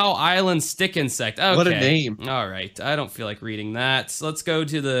Howe Island stick insect. Okay. What a name. All right, I don't feel like reading that. So let's go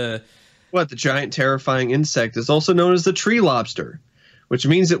to the... The giant terrifying insect is also known as the tree lobster, which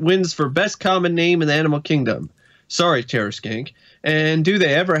means it wins for best common name in the animal kingdom. Sorry, Terror Skank. And do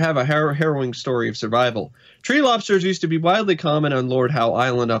they ever have a harrowing story of survival? Tree lobsters used to be widely common on Lord Howe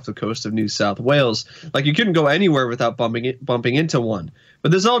Island off the coast of New South Wales. Like, you couldn't go anywhere without bumping into one.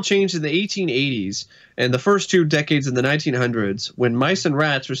 But this all changed in the 1880s and the first 2 decades in the 1900s, when mice and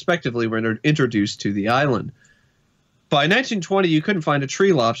rats, respectively, were introduced to the island. By 1920, you couldn't find a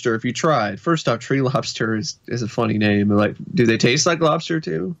tree lobster if you tried. First off, tree lobster is a funny name. Like, do they taste like lobster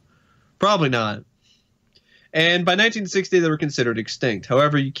too? Probably not. And by 1960, they were considered extinct.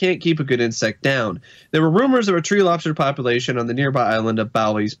 However, you can't keep a good insect down. There were rumors of a tree lobster population on the nearby island of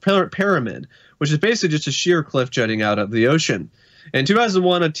Bowie's Pyramid, which is basically just a sheer cliff jutting out of the ocean. In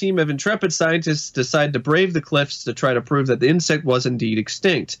 2001, a team of intrepid scientists decided to brave the cliffs to try to prove that the insect was indeed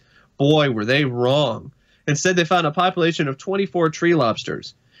extinct. Boy, were they wrong. Instead, they found a population of 24 tree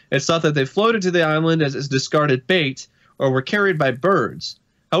lobsters. It's thought that they floated to the island as discarded bait or were carried by birds.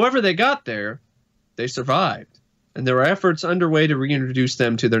 However they got there, they survived. And there are efforts underway to reintroduce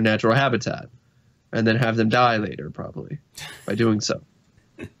them to their natural habitat. And then have them die later, probably, by doing so.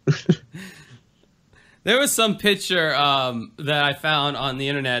 There was some picture that I found on the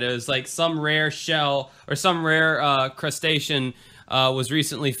internet. It was like some rare shell or some rare crustacean was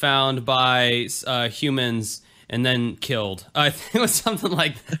recently found by humans and then killed. I think it was something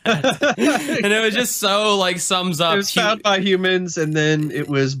like that. And it was just so, like, sums up. It was found by humans, and then it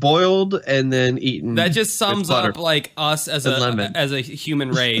was boiled and then eaten. That just sums up, like, us as a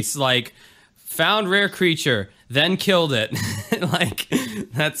human race. Like, found rare creature, then killed it. Like,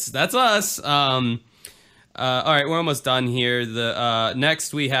 that's us. All right, we're almost done here. The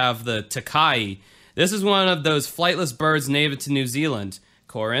next we have the takai. This is one of those flightless birds native to New Zealand.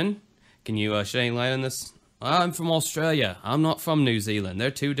 Corin, can you shed any light on this? I'm from Australia. I'm not from New Zealand. They're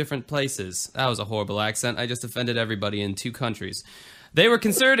two different places. That was a horrible accent. I just offended everybody in 2 countries. They were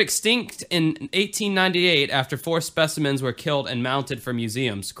considered extinct in 1898 after 4 specimens were killed and mounted for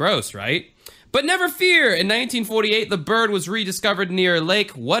museums. Gross, right? But never fear, in 1948, the bird was rediscovered near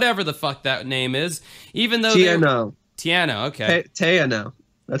Lake, whatever the fuck that name is, even though Tiano. Tiano, okay. Tiano.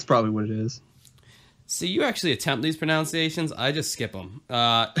 That's probably what it is. See, you actually attempt these pronunciations. I just skip them.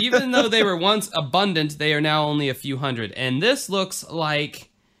 Even though they were once abundant, they are now only a few hundred. And this looks like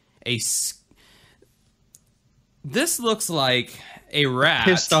a rat.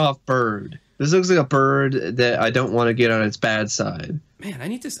 Pissed off bird. This looks like a bird that I don't want to get on its bad side. Man, I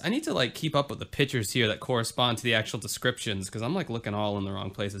need to like keep up with the pictures here that correspond to the actual descriptions because I'm like looking all in the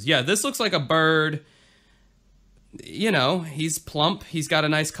wrong places. Yeah, this looks like a bird. You know, he's plump. He's got a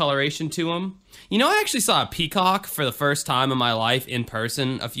nice coloration to him. You know, I actually saw a peacock for the first time in my life in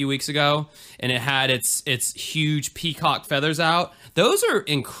person a few weeks ago, and it had its huge peacock feathers out. Those are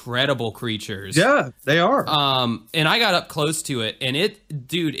incredible creatures. Yeah, they are. And I got up close to it, and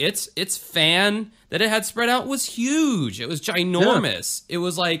its fan that it had spread out was huge. It was ginormous. Yeah. It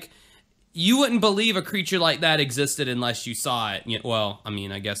was like, you wouldn't believe a creature like that existed unless you saw it. Well, I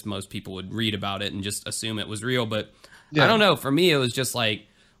mean, I guess most people would read about it and just assume it was real, but yeah. I don't know. For me, it was just like,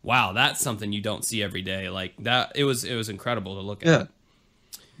 wow, that's something you don't see every day. Like that, it was incredible to look at.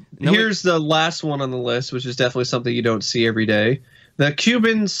 Here's the last one on the list, which is definitely something you don't see every day. The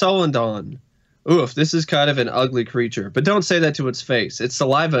Cuban Solodon. Oof, this is kind of an ugly creature, but don't say that to its face. Its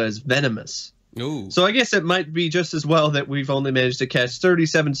saliva is venomous. Ooh. So I guess it might be just as well that we've only managed to catch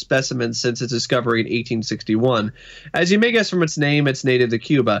 37 specimens since its discovery in 1861. As you may guess from its name, it's native to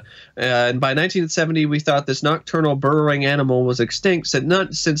Cuba. And by 1970, we thought this nocturnal burrowing animal was extinct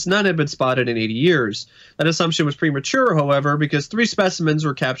since none had been spotted in 80 years. That assumption was premature, however, because 3 specimens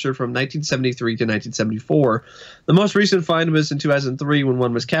were captured from 1973 to 1974. The most recent find was in 2003 when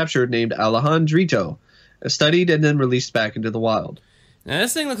one was captured named Alejandrito, studied and then released back into the wild. Now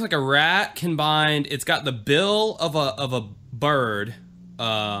this thing looks like a rat combined. It's got the bill of a bird.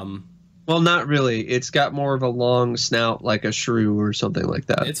 Well, not really. It's got more of a long snout, like a shrew or something like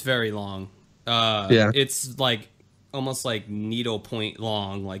that. It's very long. Yeah. It's like almost like needlepoint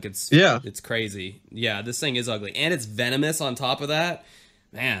long. Like it's crazy. Yeah, this thing is ugly, and it's venomous on top of that.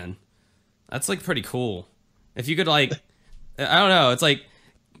 Man, that's like pretty cool. If you could like, I don't know. It's like,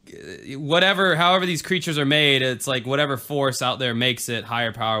 however these creatures are made, it's like whatever force out there makes it,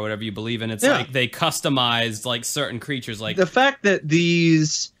 higher power, whatever you believe in. It's like they customized like certain creatures. Like the fact that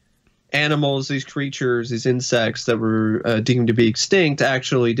these animals, these creatures, these insects that were deemed to be extinct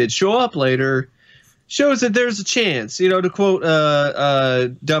actually did show up later shows that there's a chance. You know, to quote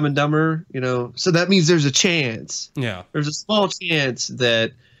Dumb and Dumber, you know, so that means there's a chance. Yeah, there's a small chance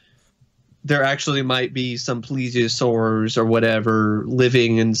that there actually might be some plesiosaurs or whatever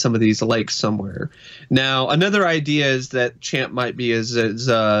living in some of these lakes somewhere. Now, another idea is that Champ might be as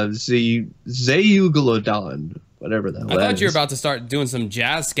Zeuglodon, whatever the hell I thought you were about to start doing some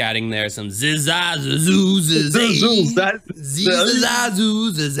jazz scatting there, some zzzazoo.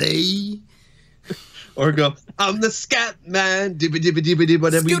 Or go, I'm the scat man. I'm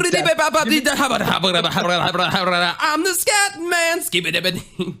the scat man.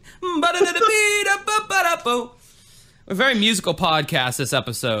 A very musical podcast this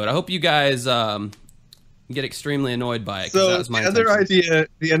episode. I hope you guys get extremely annoyed by it. So another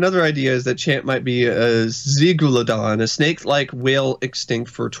idea is that Champ might be a Zeuglodon, a snake-like whale extinct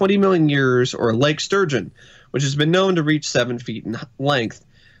for 20 million years, or a lake sturgeon, which has been known to reach 7 feet in length.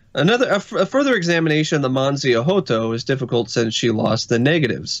 A further examination of the Manzi Ahoto is difficult since she lost the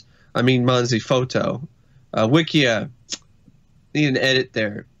negatives. I mean Manzi photo. Wikia, need an edit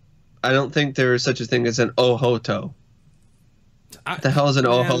there. I don't think there is such a thing as an Ohoto. What the hell is an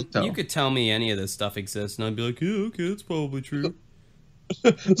Ohoto? You could tell me any of this stuff exists, and I'd be like, yeah, okay, it's probably true.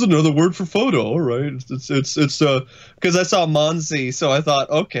 It's another word for photo, all right? It's because I saw Manzi, so I thought,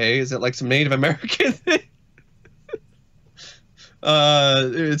 okay, is it like some Native American thing?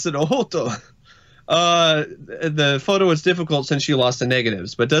 It's an Ohoto. The photo is difficult since she lost the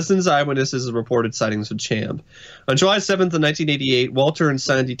negatives, but dozens of eyewitnesses have reported sightings of Champ. On July 7th of 1988, Walter and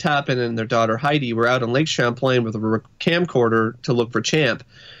Sandy Tappan and their daughter Heidi were out on Lake Champlain with a camcorder to look for Champ.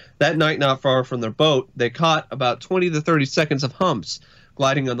 That night, not far from their boat, they caught about 20 to 30 seconds of humps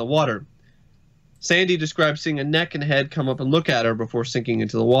gliding on the water. Sandy described seeing a neck and head come up and look at her before sinking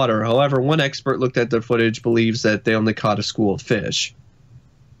into the water. However, one expert looked at the footage believes that they only caught a school of fish.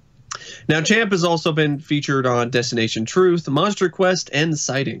 Now, Champ has also been featured on Destination Truth, Monster Quest, and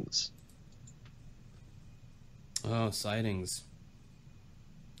Sightings. Oh, Sightings.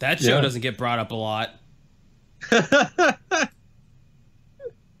 That show doesn't get brought up a lot.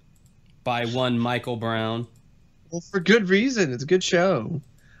 By one Michael Brown. Well, for good reason. It's a good show.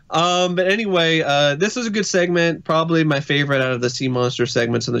 But anyway, this was a good segment. Probably my favorite out of the sea monster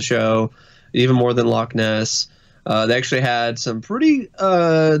segments of the show, even more than Loch Ness. They actually had some pretty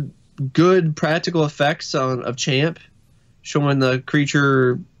good practical effects of Champ, showing the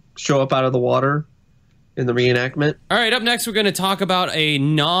creature show up out of the water in the reenactment. All right, up next, we're going to talk about a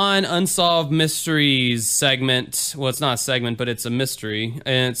non-unsolved mysteries segment. Well, it's not a segment, but it's a mystery.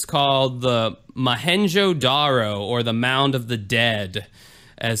 And it's called the Mohenjo Daro, or the Mound of the Dead,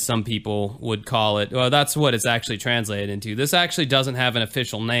 as some people would call it. Well, that's what it's actually translated into. This actually doesn't have an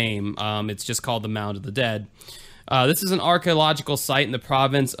official name. It's just called the Mound of the Dead. This is an archaeological site in the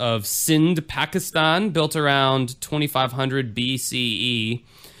province of Sindh, Pakistan, built around 2500 BCE.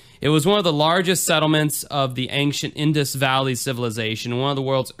 It was one of the largest settlements of the ancient Indus Valley civilization, one of the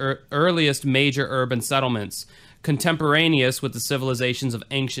world's earliest major urban settlements, contemporaneous with the civilizations of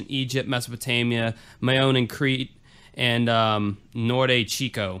ancient Egypt, Mesopotamia, Mayon, Crete, and Norte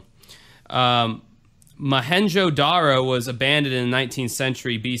Chico. Mohenjo Daro was abandoned in the 19th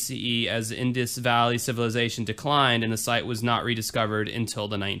century BCE as the Indus Valley civilization declined, and the site was not rediscovered until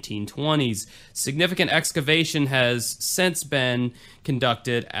the 1920s. Significant excavation has since been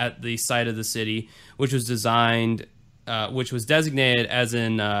conducted at the site of the city, which was designated as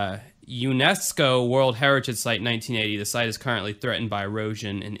an UNESCO World Heritage Site in 1980. The site is currently threatened by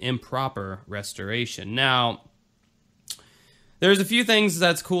erosion and improper restoration. Now, there's a few things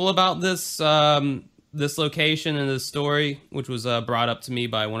that's cool about this this location and this story, which was brought up to me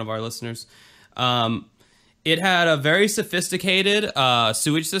by one of our listeners. It had a very sophisticated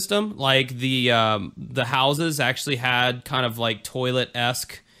sewage system. Like the houses actually had kind of like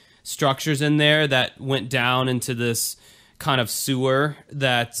toilet-esque structures in there that went down into this kind of sewer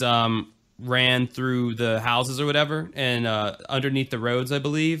that ran through the houses or whatever, and underneath the roads, I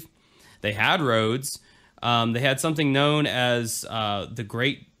believe. They had roads. They had something known as the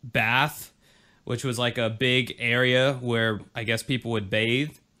Great Bath, which was like a big area where I guess people would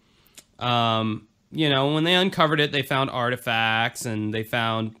bathe. You know, when they uncovered it, they found artifacts and they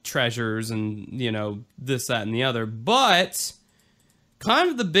found treasures and, you know, this, that, and the other. But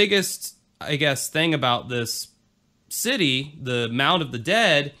kind of the biggest, I guess, thing about this city, the Mound of the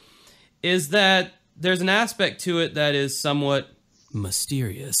Dead, is that there's an aspect to it that is somewhat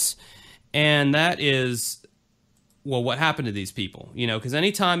mysterious. And that is, well, what happened to these people? You know, because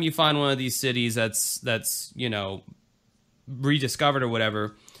anytime you find one of these cities that's you know, rediscovered or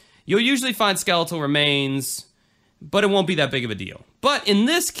whatever, you'll usually find skeletal remains, but it won't be that big of a deal. But in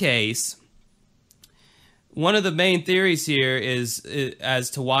this case, one of the main theories here is as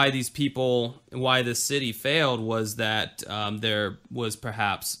to why these people, why this city failed, was that there was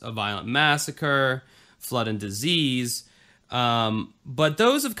perhaps a violent massacre, flood and disease. But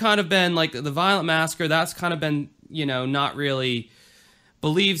those have kind of been, like the violent massacre, that's kind of been, you know, not really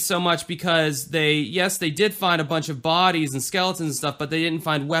believed so much because they did find a bunch of bodies and skeletons and stuff, but they didn't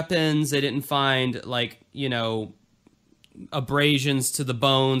find weapons. They didn't find, like, you know, abrasions to the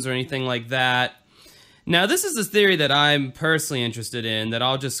bones or anything like that. Now, this is a theory that I'm personally interested in that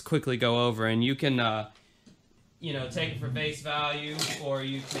I'll just quickly go over, and you can, you know, take it for face value, or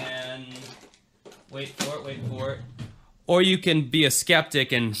you can wait for it, or you can be a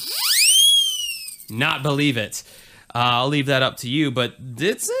skeptic and not believe it. I'll leave that up to you, but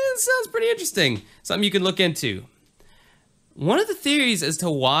it sounds pretty interesting. Something you can look into. One of the theories as to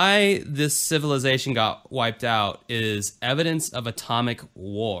why this civilization got wiped out is evidence of atomic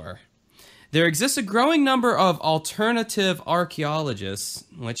war. There exists a growing number of alternative archaeologists,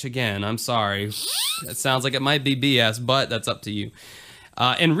 which again, I'm sorry, it sounds like it might be BS, but that's up to you.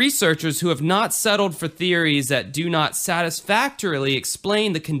 And researchers who have not settled for theories that do not satisfactorily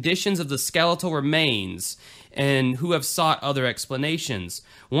explain the conditions of the skeletal remains, and who have sought other explanations.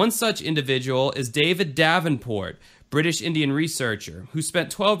 One such individual is David Davenport, British Indian researcher, who spent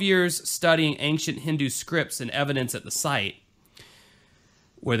 12 years studying ancient Hindu scripts and evidence at the site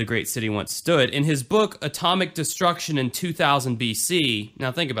where the great city once stood. In his book, Atomic Destruction in 2000 BC,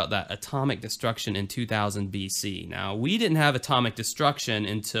 now think about that, atomic destruction in 2000 BC. Now, we didn't have atomic destruction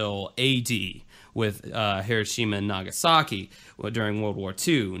until AD with Hiroshima and Nagasaki during World War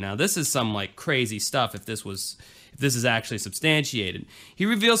II. Now, this is some like crazy stuff if this is actually substantiated. He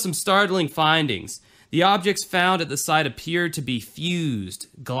reveals some startling findings. The objects found at the site appeared to be fused,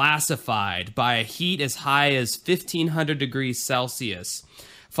 glassified by a heat as high as 1,500 degrees Celsius,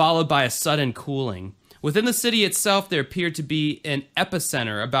 followed by a sudden cooling. Within the city itself, there appeared to be an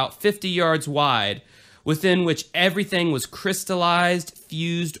epicenter about 50 yards wide, within which everything was crystallized,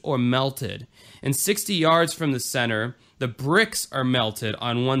 fused, or melted. And 60 yards from the center, the bricks are melted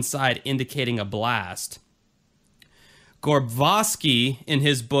on one side, indicating a blast. Gorbowski, in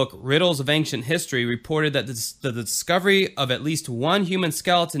his book Riddles of Ancient History, reported that the discovery of at least one human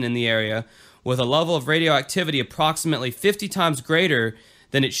skeleton in the area with a level of radioactivity approximately 50 times greater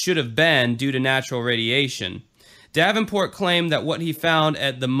than it should have been due to natural radiation. Davenport claimed that what he found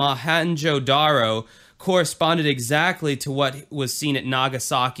at the Mohenjo Daro corresponded exactly to what was seen at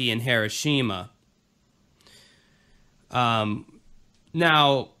Nagasaki and Hiroshima.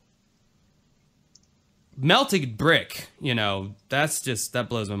 Now, melted brick, that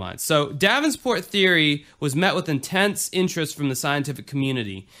blows my mind. So Davenport theory was met with intense interest from the scientific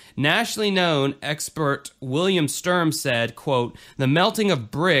community. Nationally known expert William Sturm said, quote, "The melting of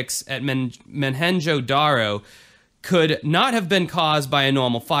bricks at Mohenjo Daro could not have been caused by a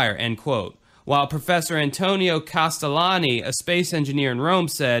normal fire," end quote. While Professor Antonio Castellani, a space engineer in Rome,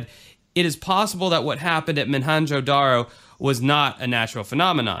 said, "It is possible that what happened at Mohenjo Daro was not a natural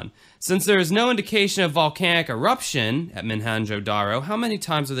phenomenon. Since there is no indication of volcanic eruption at Mohenjo Daro," how many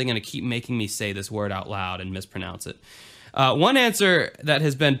times are they going to keep making me say this word out loud and mispronounce it? One answer that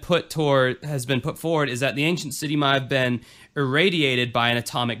has been put forward is that the ancient city might have been irradiated by an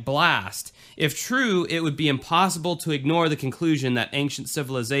atomic blast. If true, it would be impossible to ignore the conclusion that ancient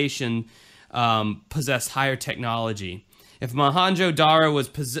civilization possessed higher technology. If Mohenjo Daro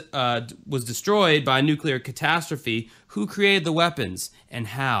was destroyed by a nuclear catastrophe, who created the weapons and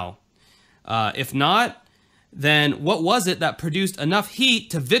how? If not, then what was it that produced enough heat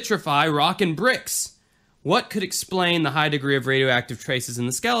to vitrify rock and bricks? What could explain the high degree of radioactive traces in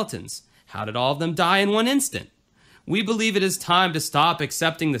the skeletons? How did all of them die in one instant? We believe it is time to stop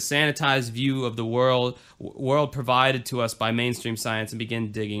accepting the sanitized view of the world provided to us by mainstream science and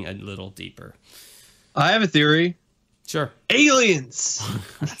begin digging a little deeper. I have a theory. Sure. Aliens!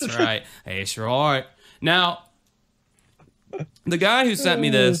 That's right. Hey, sure are. Now, the guy who sent me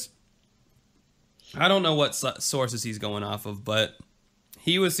this, I don't know what sources he's going off of, but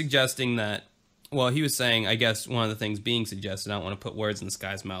he was suggesting that, well, he was saying, I guess one of the things being suggested, I don't want to put words in this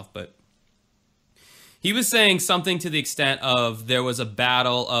guy's mouth, but he was saying something to the extent of there was a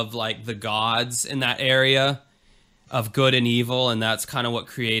battle of, like, the gods in that area of good and evil, and that's kind of what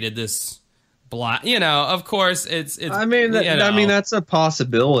created this black, of course, it's I mean, that's a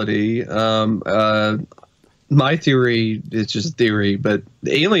possibility. My theory is just theory, but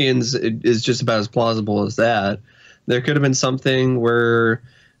aliens is just about as plausible as that. There could have been something where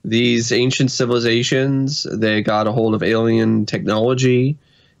these ancient civilizations, they got a hold of alien technology,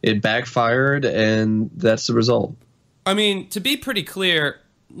 it backfired, and that's the result. I mean, to be pretty clear,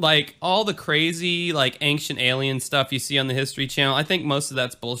 like, all the crazy, like, ancient alien stuff you see on the History Channel, I think most of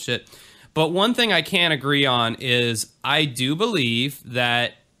that's bullshit. But one thing I can agree on is I do believe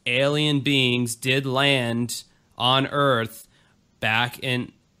that alien beings did land on Earth back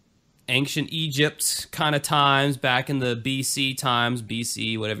in ancient Egypt kind of times, back in the BC times,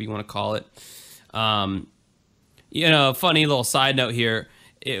 BC, whatever you want to call it. Funny little side note here.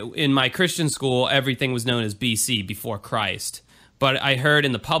 In my Christian school, everything was known as BC, before Christ. But I heard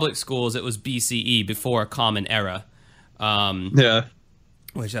in the public schools it was BCE, before Common Era. Yeah.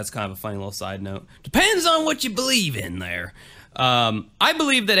 Which that's kind of a funny little side note. Depends on what you believe in there. I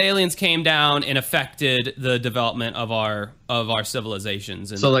believe that aliens came down and affected the development of our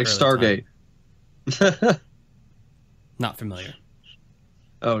civilizations. So like Stargate. Not familiar.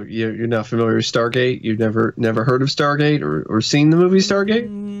 Oh, you're not familiar with Stargate? You've never heard of Stargate or seen the movie Stargate?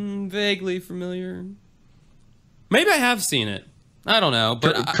 Vaguely familiar. Maybe I have seen it. I don't know.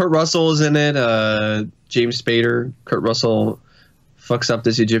 But Kurt Russell is in it. James Spader. Kurt Russell fucks up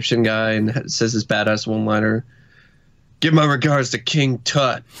this Egyptian guy and says this badass one-liner. "Give my regards to King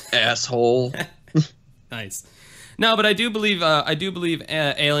Tut, asshole." Nice. No, but I do believe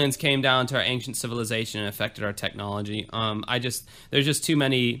aliens came down to our ancient civilization and affected our technology. There's just too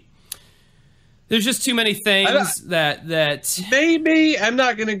many things that maybe I'm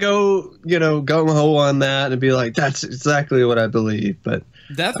not gonna go gung ho on that and be like that's exactly what I believe, but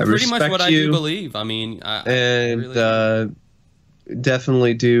that's pretty much what I do believe. I mean,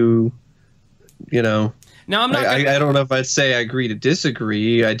 definitely do. Now, I'm not. I don't know if I'd say I agree to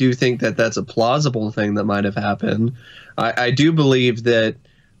disagree. I do think that that's a plausible thing that might have happened. I do believe that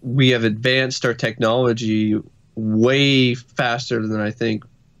we have advanced our technology way faster than I think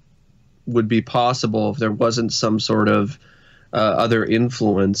would be possible if there wasn't some sort of other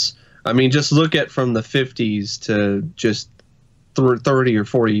influence. I mean, just look at from the 50s to just 30 or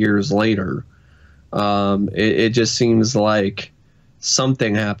 40 years later. It just seems like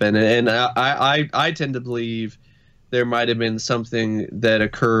something happened. And I tend to believe there might have been something that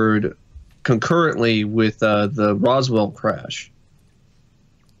occurred concurrently with the Roswell crash.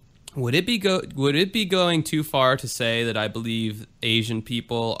 Would it be going too far to say that I believe Asian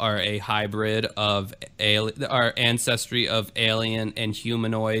people are a hybrid of our ancestry of alien and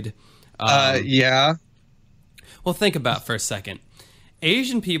humanoid? Yeah. Well, think about it for a second.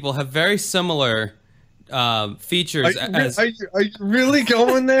 Asian people have very similar features. Are you really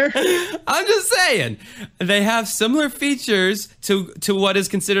going there? I'm just saying they have similar features to what is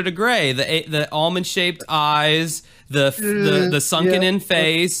considered a gray. The almond shaped eyes, the sunken in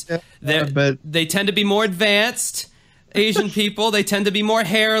face. But they tend to be more advanced. Asian people, they tend to be more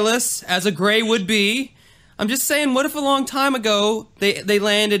hairless, as a gray would be. I'm just saying, what if a long time ago they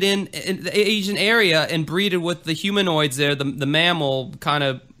landed in the Asian area and breeded with the humanoids there, the mammal kind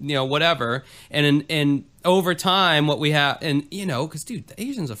of, whatever, and over time what we have, and because dude, the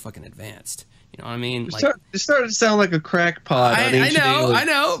Asians are fucking advanced. You know what I mean? It started to sound like a crackpot. I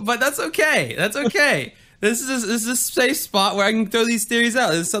know, but that's okay. That's okay. This is a safe spot where I can throw these theories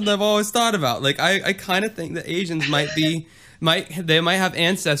out. This is something I've always thought about. Like I kind of think that Asians might have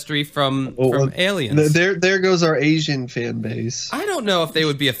ancestry from aliens. There goes our Asian fan base. I don't know if they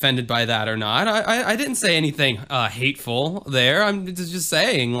would be offended by that or not. I didn't say anything hateful there. I'm just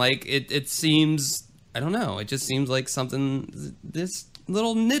saying, like, it seems, I don't know. It just seems like something, this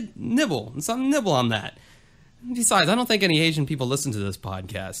little nibble on that. Besides, I don't think any Asian people listen to this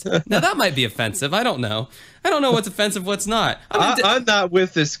podcast. Now, that might be offensive. I don't know. I don't know what's offensive, what's not. I'm not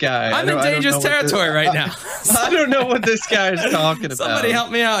with this guy. I'm in dangerous territory right now. I don't know what this guy is talking about. Somebody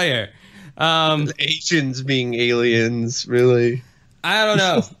help me out here. Asians being aliens, really? I don't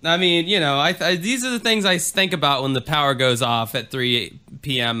know. I mean, these are the things I think about when the power goes off at 3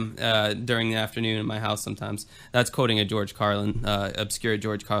 p.m. During the afternoon in my house sometimes. That's quoting a George Carlin, obscure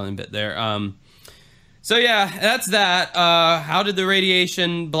George Carlin bit there. So yeah, that's that. How did the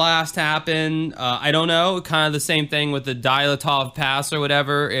radiation blast happen? I don't know. Kind of the same thing with the Dilatov Pass or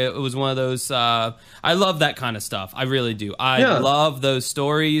whatever. It was one of those. I love that kind of stuff. I really do. I love those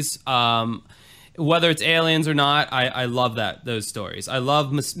stories. Whether it's aliens or not, I love those stories. I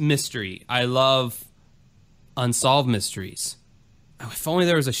love mystery. I love unsolved mysteries. Oh, if only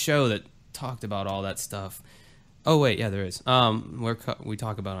there was a show that talked about all that stuff. Oh wait, yeah, there is. We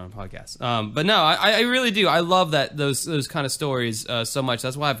talk about it on a podcast. But no, I really do. I love those kind of stories so much.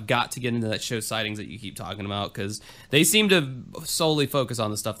 That's why I've got to get into that show Sightings that you keep talking about, because they seem to solely focus on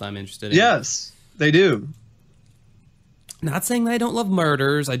the stuff that I'm interested in. Yes, they do. Not saying that I don't love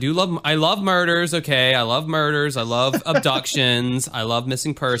murders. I love murders. Okay, I love murders. I love abductions. I love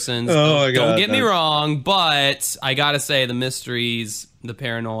missing persons. Don't get me wrong, but I gotta say the mysteries, the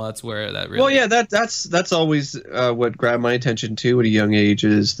paranormal, that's where that really. Well, yeah, that's always what grabbed my attention too at a young age,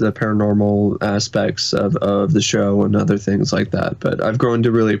 is the paranormal aspects of the show and other things like that. But I've grown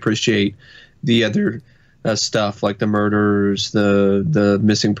to really appreciate the other stuff, like the murders, the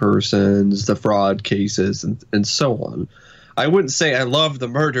missing persons, the fraud cases, and so on. I wouldn't say I love the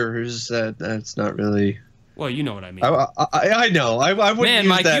murders. That's not really. Well, you know what I mean. I know. I wouldn't. Man, use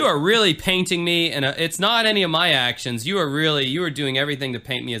Mike, that. you are really painting me, and it's not any of my actions. You are doing everything to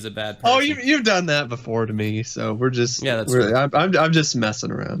paint me as a bad person. Oh, you've done that before to me, so we're just. Yeah, that's right. I'm just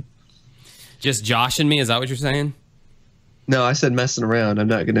messing around. Just joshing me? Is that what you're saying? No, I said messing around.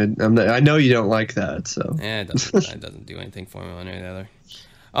 I know you don't like that, so. It doesn't do anything for me one way or the other.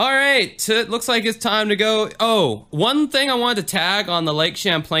 All right, so it looks like it's time to go. Oh, one thing I wanted to tag on the Lake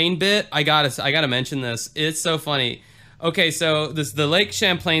Champlain bit. I gotta mention this. It's so funny. Okay, so the Lake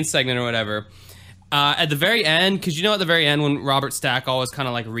Champlain segment or whatever. At the very end, because at the very end when Robert Stack always kind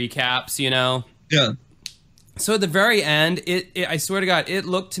of like recaps, Yeah. So at the very end, I swear to God, it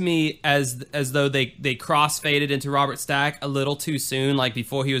looked to me as though they crossfaded into Robert Stack a little too soon, like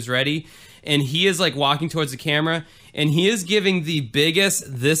before he was ready. And he is like walking towards the camera, and he is giving the biggest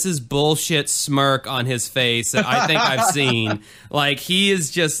 "this is bullshit" smirk on his face that I think I've seen. Like, he is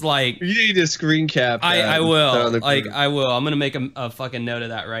just like, you need to screen cap that. I will. I will. I'm gonna make a fucking note of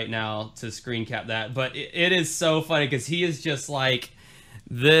that right now to screen cap that. But it is so funny because he is just like,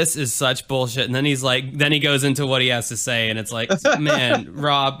 this is such bullshit. And then he goes into what he has to say, and it's like, man,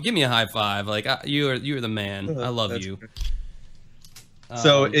 Rob, give me a high five. Like, you are the man. I love you. Great.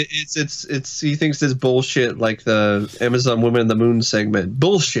 So it's he thinks it's bullshit, like the Amazon Women in the Moon segment.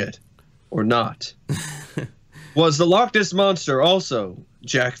 Bullshit or not? Was the Loch Ness Monster also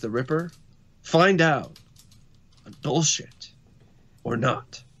Jack the Ripper? Find out on Bullshit or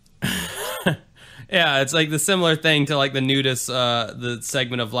Not. Yeah, it's like the similar thing to like the nudist, the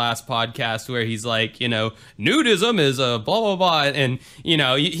segment of last podcast where he's like, you know, nudism is a blah, blah, blah. And, you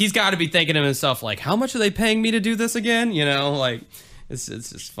know, he's got to be thinking to himself, like, how much are they paying me to do this again? You know, like, it's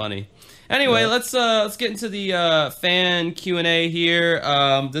just funny. Anyway, let's get into the fan Q&A here.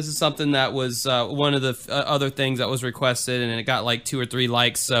 This is something that was one of the other things that was requested, and it got like 2 or 3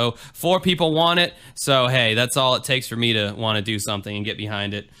 likes. So 4 people want it. So, hey, that's all it takes for me to want to do something and get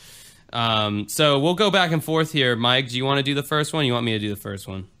behind it. So we'll go back and forth here. Mike, do you want to do the first one? You want me to do the first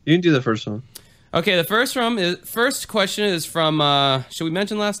one? You can do the first one. Okay, the first question is from, should we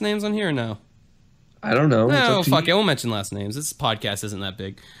mention last names on here or no? I don't know. No, fuck it. We'll mention last names. This podcast isn't that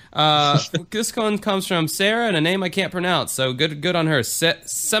big. This one comes from Sarah, and a name I can't pronounce, so good on her.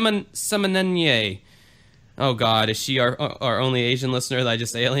 Semenenye. Oh, God. Is she our only Asian listener that I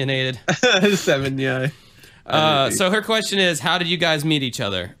just alienated? Semenenye. So her question is, how did you guys meet each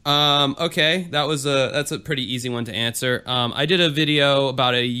other? Okay, that's a pretty easy one to answer. I did a video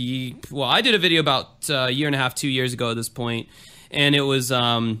about a year and a half, 2 years ago at this point, and it was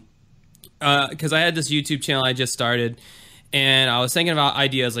because I had this YouTube channel I just started, and I was thinking about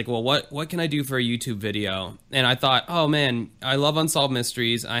ideas like, well, what can I do for a YouTube video? And I thought, oh man, I love unsolved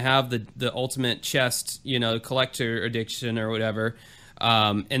mysteries. I have the ultimate chest, you know, collector addiction or whatever.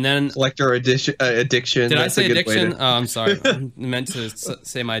 And then collector addiction. Did I say addiction? Oh, I'm sorry. I meant to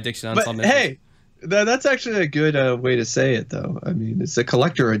say my addiction on unsolved mysteries. Hey, that's actually a good way to say it, though. I mean, it's a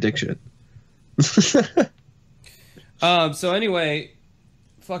collector addiction. So anyway,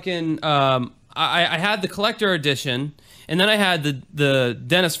 fucking, I had the collector edition, and then I had the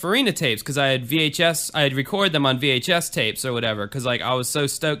Dennis Farina tapes because I had recorded them on VHS tapes or whatever, because like I was so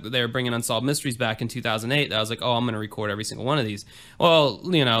stoked that they were bringing Unsolved Mysteries back in 2008 that I was like, oh, I'm going to record every single one of these. Well,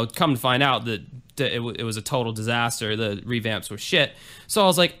 you know, come to find out that it was a total disaster. The revamps were shit. So I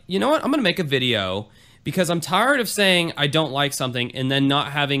was like, you know what? I'm going to make a video because I'm tired of saying I don't like something and then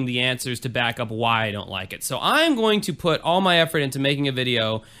not having the answers to back up why I don't like it. So I'm going to put all my effort into making a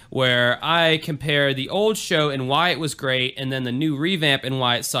video where I compare the old show and why it was great, and then the new revamp and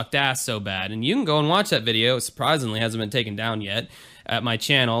why it sucked ass so bad. And you can go and watch that video. It surprisingly hasn't been taken down yet at my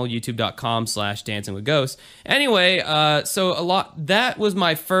channel, youtube.com/dancingwithghosts. Anyway, that was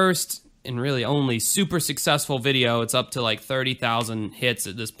my first and really only super successful video. It's up to like 30,000 hits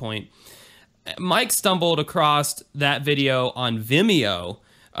at this point. Mike stumbled across that video on Vimeo.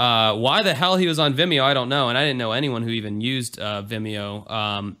 Why the hell he was on Vimeo, I don't know, and I didn't know anyone who even used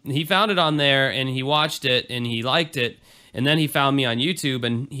Vimeo. He found it on there, and he watched it, and he liked it, and then he found me on YouTube,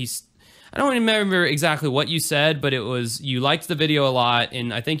 and I don't remember exactly what you said, but it was you liked the video a lot,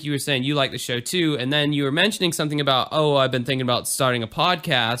 and I think you were saying you liked the show too, and then you were mentioning something about, oh, I've been thinking about starting a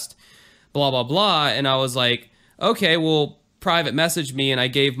podcast, blah, blah, blah, and I was like, okay, well, private messaged me, and I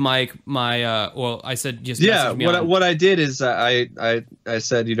gave Mike my I said just message me. What I did is I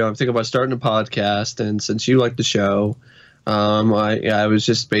said, you know, I'm thinking about starting a podcast, and since you like the show, I was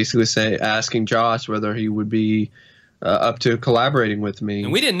just basically asking Josh whether he would be up to collaborating with me.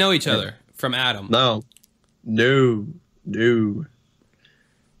 And we didn't know each other from Adam. No.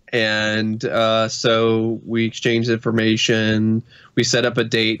 And so we exchanged information. We set up a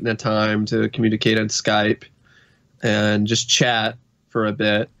date and a time to communicate on Skype and just chat for a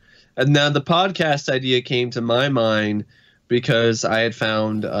bit. And now the podcast idea came to my mind because I had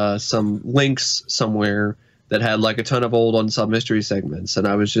found some links somewhere that had like a ton of old Unsolved Mystery segments. And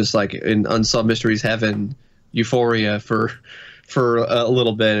I was just like in Unsolved Mysteries heaven, euphoria for a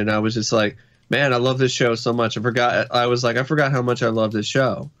little bit. And I was just like, man, I love this show so much. I forgot how much I love this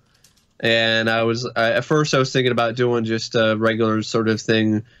show. And at first I was thinking about doing just a regular sort of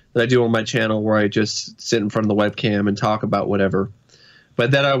thing that I do on my channel where I just sit in front of the webcam and talk about whatever.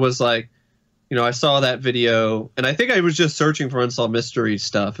 But then I was like, you know, I saw that video, and I think I was just searching for Unsolved Mysteries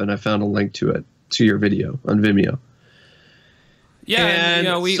stuff, and I found a link to your video on Vimeo. Yeah, and,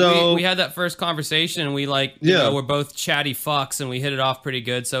 you know, we had that first conversation, and we like, you know, we're both chatty fucks, and we hit it off pretty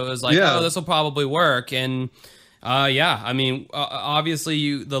good. So it was like, oh, this will probably work. And I mean,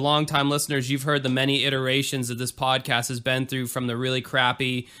 obviously, the longtime listeners, you've heard the many iterations that this podcast has been through, from the really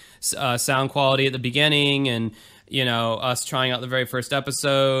crappy sound quality at the beginning, and you know, us trying out the very first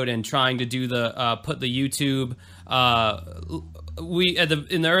episode and trying to do put the YouTube.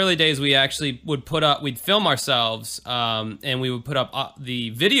 In the early days, we actually we'd film ourselves, and we would put up the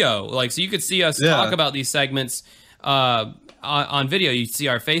video, like, so you could see us talk about these segments on video, you see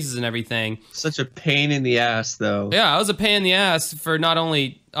our faces and everything. Such a pain in the ass, though. Yeah, it was a pain in the ass for not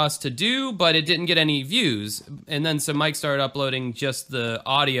only us to do, but it didn't get any views. And then so Mike started uploading just the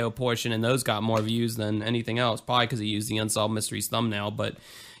audio portion, and those got more views than anything else, probably because he used the Unsolved Mysteries thumbnail. But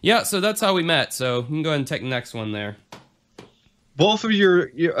yeah, so that's how we met. So you can go ahead and take the next one there. Both of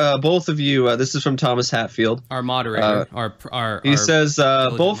you. This is from Thomas Hatfield, our moderator. He says,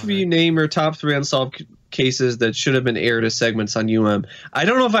 both of you name your top 3 unsolved cases that should have been aired as segments on UUM. I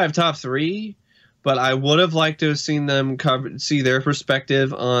don't know if I have top 3, but I would have liked to have seen them see their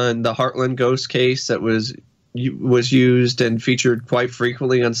perspective on the Heartland ghost case that was used and featured quite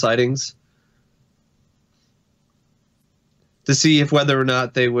frequently on sightings. To see if whether or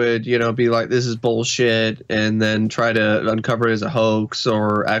not they would, be like, this is bullshit, and then try to uncover it as a hoax,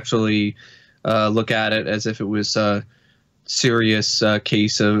 or actually look at it as if it was a serious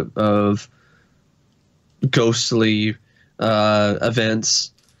case of ghostly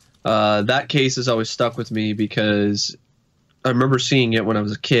events. That case has always stuck with me because I remember seeing it when I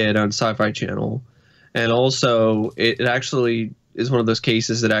was a kid on Sci-Fi Channel, and also it actually is one of those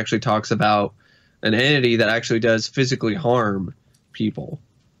cases that actually talks about an entity that actually does physically harm people.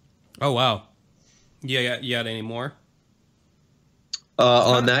 Oh, wow. Yeah, you had any more?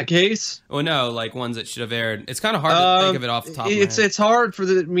 On that case? Oh, no, like ones that should have aired. It's kind of hard to think of it off the top of my head. It's hard for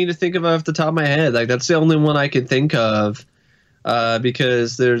me to think of it off the top of my head. Like, that's the only one I can think of,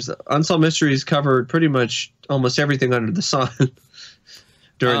 because there's Unsolved Mysteries covered pretty much almost everything under the sun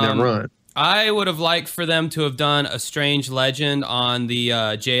during their run. I would have liked for them to have done a strange legend on the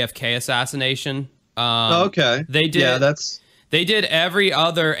JFK assassination. Okay. They did. Yeah, They did every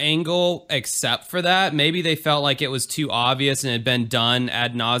other angle except for that. Maybe they felt like it was too obvious and had been done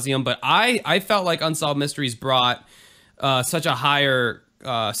ad nauseum. But I felt like Unsolved Mysteries brought such a higher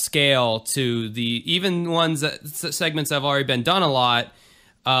scale to the even ones that segments that have already been done a lot.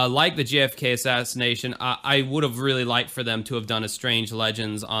 Like the JFK assassination, I would have really liked for them to have done a Strange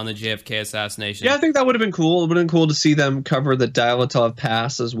Legends on the JFK assassination. Yeah, I think that would have been cool. It would have been cool to see them cover the Dyatlov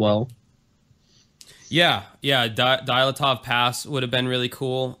Pass as well. Yeah, Dyatlov Pass would have been really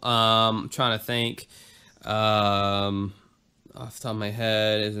cool. I'm trying to think. Off the top of my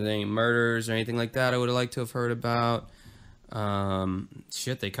head, is there any murders or anything like that I would have liked to have heard about?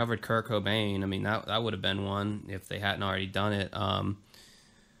 Shit, they covered Kurt Cobain. I mean, that would have been one if they hadn't already done it.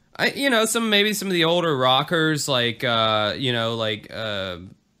 Maybe some of the older rockers, like I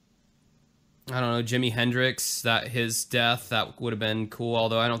don't know, Jimi Hendrix, that his death, that would have been cool.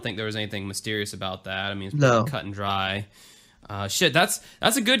 Although I don't think there was anything mysterious about that. I mean, it's pretty cut and dry. Shit, that's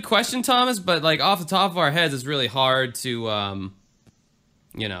a good question, Thomas. But like off the top of our heads, it's really hard to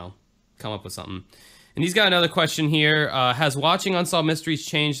come up with something. And he's got another question here. Has watching Unsolved Mysteries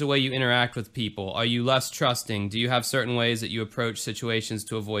changed the way you interact with people? Are you less trusting? Do you have certain ways that you approach situations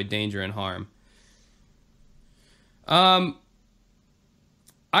to avoid danger and harm?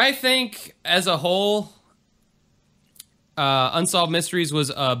 I think, as a whole, Unsolved Mysteries was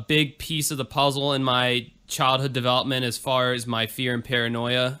a big piece of the puzzle in my childhood development as far as my fear and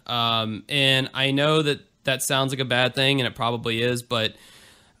paranoia. And I know that sounds like a bad thing, and it probably is, but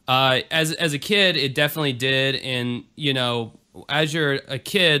as a kid, it definitely did. And, as you're a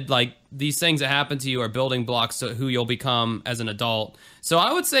kid, like, these things that happen to you are building blocks to who you'll become as an adult. So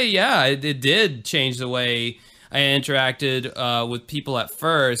I would say, yeah, it did change the way I interacted with people at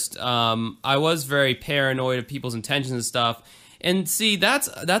first. I was very paranoid of people's intentions and stuff. And see, that's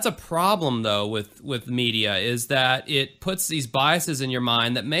a problem, though, with media, is that it puts these biases in your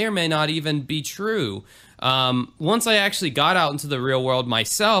mind that may or may not even be true. Once I actually got out into the real world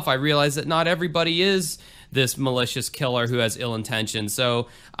myself, I realized that not everybody is this malicious killer who has ill intentions. So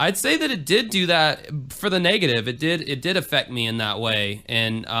I'd say that it did do that for the negative. It did affect me in that way.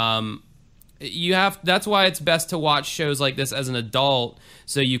 And that's why it's best to watch shows like this as an adult,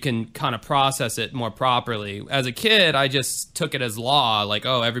 so you can kind of process it more properly. As a kid, I just took it as law, like,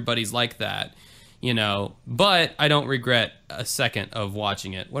 oh, everybody's like that, but I don't regret a second of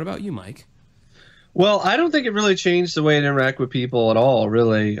watching it. What about you, Mike? Well, I don't think it really changed the way I interact with people at all,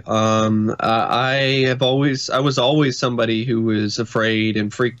 really. I was always somebody who was afraid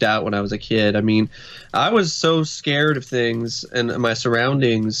and freaked out when I was a kid. I mean, I was so scared of things and my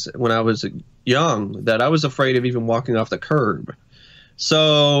surroundings when I was young that I was afraid of even walking off the curb.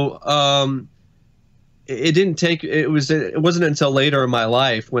 So it wasn't until later in my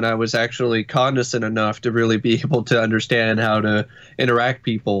life when I was actually cognizant enough to really be able to understand how to interact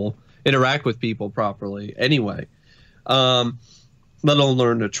with people properly anyway, let alone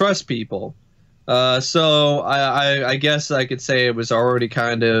learn to trust people. So I guess I could say it was already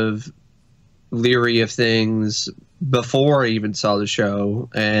kind of leery of things before I even saw the show,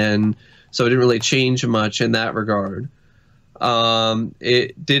 and so it didn't really change much in that regard.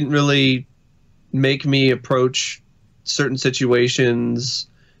 It didn't really make me approach certain situations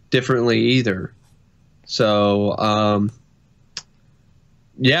differently either. So,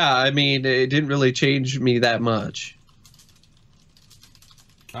 yeah, I mean, it didn't really change me that much.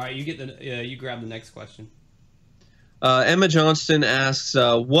 All right, you grab the next question. Emma Johnston asks,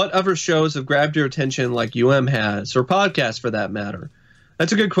 what other shows have grabbed your attention like UM has, or podcasts for that matter?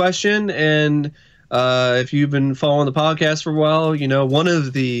 That's a good question, and if you've been following the podcast for a while, you know, one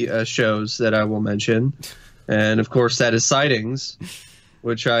of the shows that I will mention, and of course that is Sightings,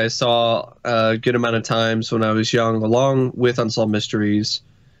 which I saw a good amount of times when I was young, along with Unsolved Mysteries.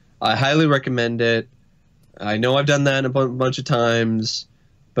 I highly recommend it. I know I've done that a bunch of times,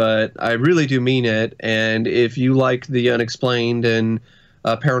 but I really do mean it. And if you like the Unexplained and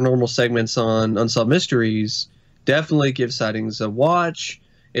paranormal segments on Unsolved Mysteries, definitely give Sightings a watch.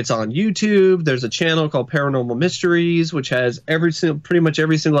 It's on YouTube. There's a channel called Paranormal Mysteries, which has pretty much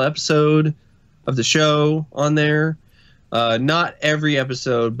every single episode of the show on there. Not every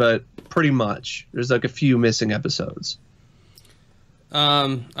episode, but pretty much. There's like a few missing episodes.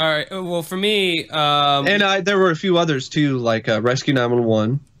 All right. Well, for me, and there were a few others too, like Rescue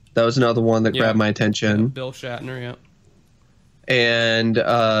 911. That was another one that grabbed my attention. Bill Shatner, yeah. And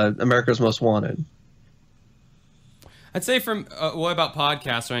America's Most Wanted. I'd say what about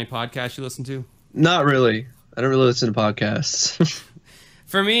podcasts? Or any podcasts you listen to? Not really. I don't really listen to podcasts.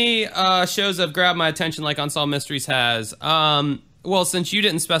 For me, shows that have grabbed my attention like Unsolved Mysteries has. Well, since you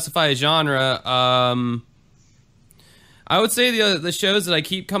didn't specify a genre, I would say the shows that I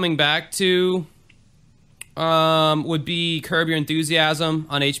keep coming back to would be Curb Your Enthusiasm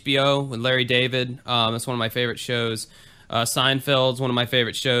on HBO with Larry David. That's one of my favorite shows. Seinfeld's one of my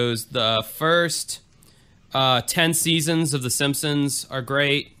favorite shows. The first 10 seasons of The Simpsons are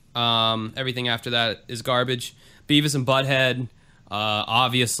great. Everything after that is garbage. Beavis and Butthead,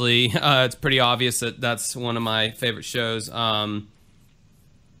 obviously. It's pretty obvious that that's one of my favorite shows.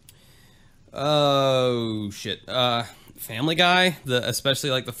 Oh, shit. Family Guy,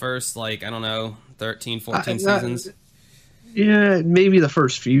 especially like the first, like, I don't know, 13, 14 seasons. Yeah, maybe the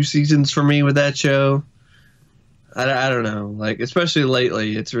first few seasons for me with that show. I don't know. Like, especially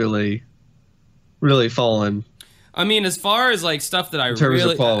lately, it's really, really fallen. I mean, as far as like stuff that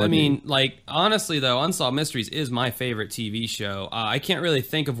I mean, like, honestly though, Unsolved Mysteries is my favorite TV show. I can't really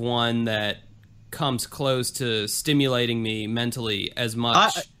think of one that comes close to stimulating me mentally as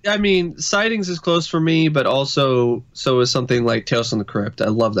much. I mean, Sightings is close for me, but also so is something like Tales from the Crypt. I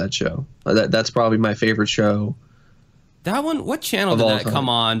love that show. That's probably my favorite show. That one, what channel did that come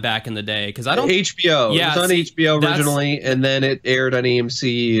on back in the day? Because I don't. HBO. Yeah, it was on HBO originally, and then it aired on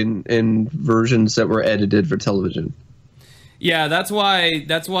AMC in versions that were edited for television. Yeah, that's why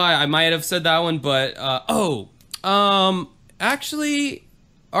I might have said that one, but actually,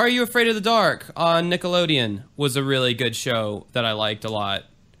 Are You Afraid of the Dark on Nickelodeon was a really good show that I liked a lot.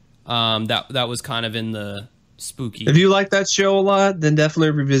 That was kind of in the spooky. If you like that show a lot, then definitely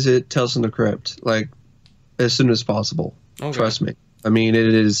revisit Tales from the Crypt, like, as soon as possible. Okay. Trust me. I mean,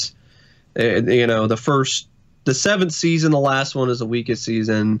 it is, you know, the 7th season, the last one is the weakest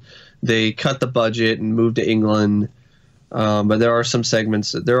season. They cut the budget and moved to England. But there are some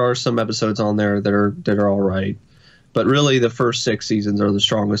episodes on there that are all right. But really, the first 6 seasons are the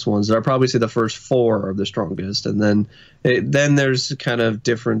strongest ones. I'd probably say the first 4 are the strongest, and then there's kind of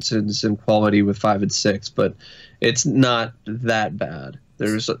differences in quality with 5 and 6, but it's not that bad.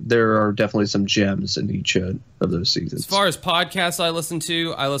 There are definitely some gems in each of those seasons. As far as podcasts I listen to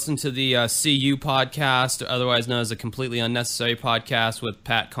the CU podcast, otherwise known as a Completely Unnecessary podcast with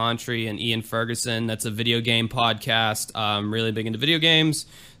Pat Contry and Ian Ferguson. That's a video game podcast. I'm really big into video games,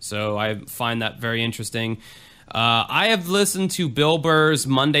 so I find that very interesting. I have listened to Bill Burr's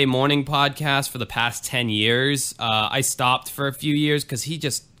Monday Morning podcast for the past 10 years. I stopped for a few years because he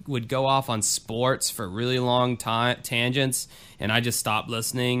just would go off on sports for really long tangents, and I just stopped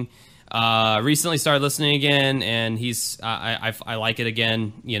listening. Recently started listening again, and I like it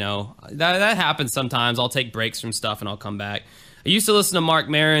again. You know, that happens sometimes. I'll take breaks from stuff and I'll come back. I used to listen to Mark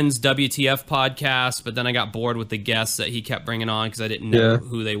Maron's WTF podcast, but then I got bored with the guests that he kept bringing on because I didn't know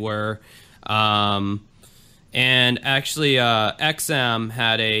who they were. And actually, XM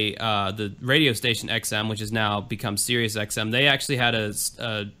had the radio station XM, which has now become Sirius XM. They actually had a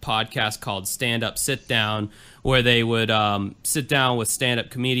podcast called Stand Up Sit Down, where they would sit down with stand-up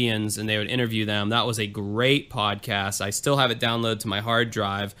comedians and they would interview them. That was a great podcast. I still have it downloaded to my hard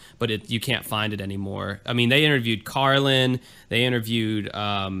drive, but you can't find it anymore. I mean, they interviewed Carlin. They interviewed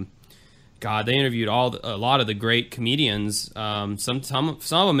God, they interviewed a lot of the great comedians. Some of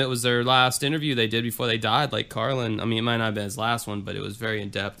them, it was their last interview they did before they died, like Carlin. I mean, it might not have been his last one, but it was very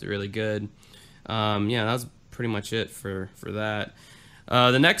in-depth, really good. Yeah, that was pretty much it for that.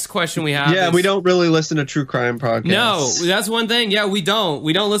 The next question we have is, we don't really listen to true crime podcasts. No, that's one thing. Yeah, we don't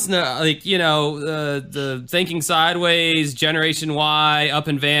listen to, like, the Thinking Sideways, Generation Y, Up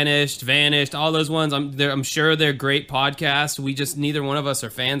and Vanished, all those ones. I'm sure they're great podcasts. We just, neither one of us are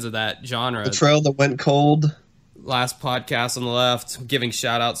fans of that genre. The Trail That Went Cold. Last podcast on the left, giving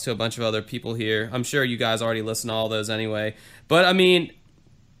shout outs to a bunch of other people here. I'm sure you guys already listen to all those anyway. But I mean,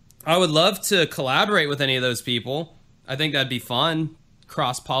 I would love to collaborate with any of those people. I think that'd be fun.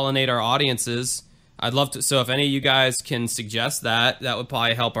 Cross-pollinate our audiences. I'd love to. So if any of you guys can suggest that would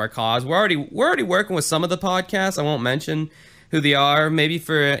probably help our cause. We're already working with some of the podcasts. I won't mention who they are, maybe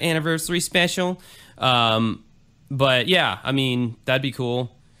for an anniversary special. But yeah, I mean, that'd be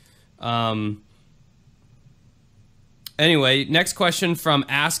cool. Anyway, next question from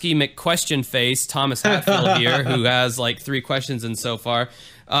ASCII McQuestionface, Thomas Hatfield here, who has like 3 questions in so far.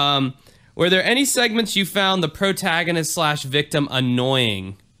 Were there any segments you found the protagonist/victim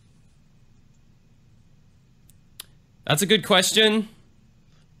annoying? That's a good question.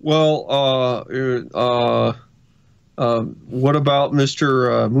 Well, what about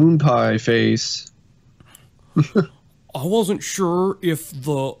Mr. Moon Pie Face? I wasn't sure if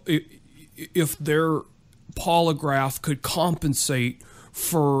their polygraph could compensate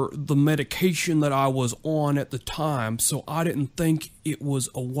for the medication that I was on at the time, so I didn't think it was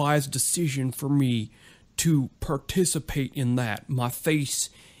a wise decision for me to participate in that. My face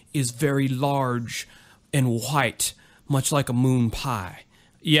is very large and white, much like a moon pie.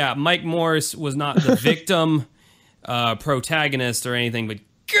 Yeah, Mike Morris was not the victim protagonist or anything, but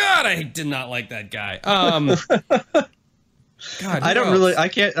God, I did not like that guy. God,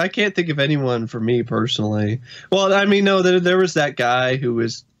 I can't think of anyone for me personally. Well, I mean, no, there was that guy who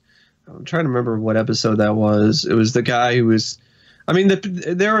was, I'm trying to remember what episode that was. It was the guy who was, I mean,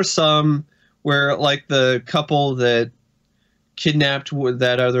 there are some where, like, the couple that kidnapped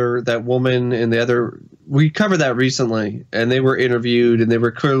that woman and the other, we covered that recently, and they were interviewed and they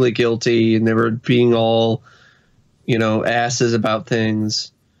were clearly guilty and they were being all, asses about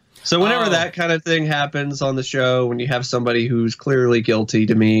things. So whenever that kind of thing happens on the show, when you have somebody who's clearly guilty,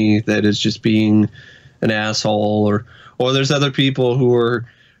 to me, that is just being an asshole, or there's other people who are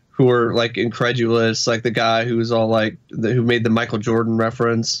like incredulous, like the guy who was all like who made the Michael Jordan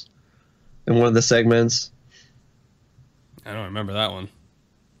reference in one of the segments. I don't remember that one.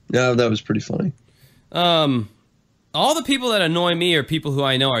 No, that was pretty funny. All the people that annoy me are people who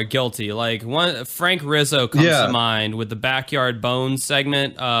I know are guilty. Like Frank Rizzo comes to mind with the Backyard Bones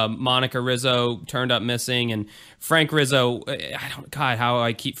segment. Monica Rizzo turned up missing, and Frank Rizzo. God, how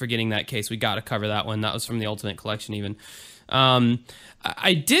I keep forgetting that case. We got to cover that one. That was from the Ultimate Collection, even.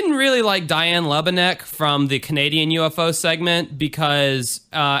 I didn't really like Diane Lebenek from the Canadian UFO segment because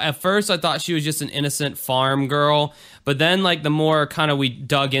at first I thought she was just an innocent farm girl. But then, like, the more kind of we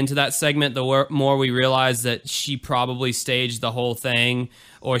dug into that segment, the more we realized that she probably staged the whole thing,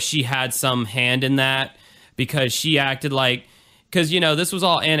 or she had some hand in that, because she acted like, because, this was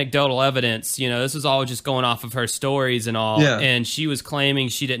all anecdotal evidence. This was all just going off of her stories and all. Yeah. And she was claiming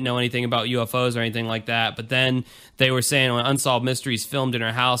she didn't know anything about UFOs or anything like that. But then they were saying when Unsolved Mysteries filmed in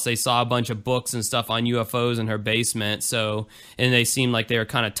her house, they saw a bunch of books and stuff on UFOs in her basement. So, and they seemed like they were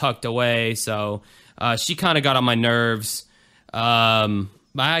kind of tucked away. So she kind of got on my nerves. I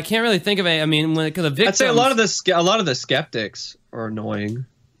can't really think of it. I mean, when the victims, I'd say a lot of the skeptics are annoying.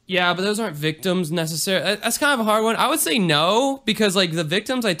 Yeah, but those aren't victims necessarily. That's kind of a hard one. I would say no, because like the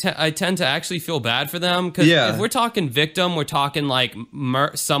victims, I tend to actually feel bad for them. Because if we're talking victim, we're talking like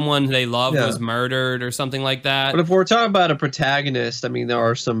someone they love was murdered or something like that. But if we're talking about a protagonist, I mean, there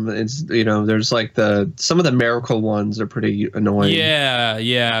are some. There's like some of the miracle ones are pretty annoying.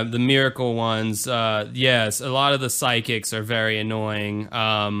 Yeah, the miracle ones. Yes, a lot of the psychics are very annoying.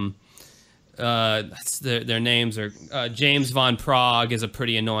 Their names are James Von Prague is a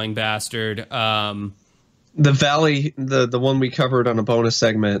pretty annoying bastard. The Valley, the one we covered on a bonus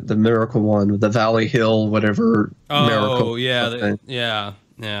segment, the miracle one, the Valley Hill, whatever. Oh yeah.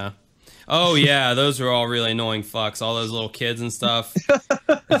 Oh yeah, those are all really annoying fucks. All those little kids and stuff.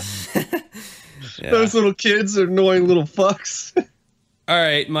 Those little kids are annoying little fucks. All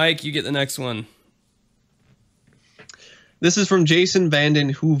right, Mike, you get the next one. This is from Jason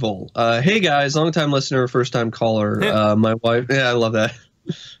Vanden Heuvel. Hey guys, long-time listener, first-time caller. My wife, I love that.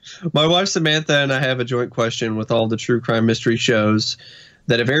 My wife Samantha and I have a joint question with all the true crime mystery shows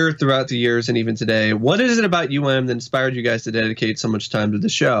that have aired throughout the years and even today. What is it about UM that inspired you guys to dedicate so much time to the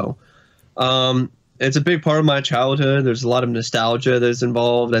show? It's a big part of my childhood. There's a lot of nostalgia that's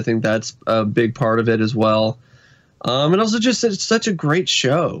involved. I think that's a big part of it as well. And also just it's such a great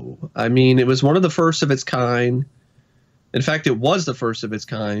show. I mean, it was one of the first of its kind. In fact, it was the first of its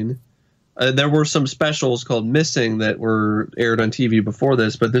kind. There were some specials called Missing that were aired on TV before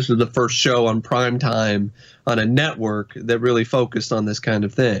this, but this was the first show on prime time on a network that really focused on this kind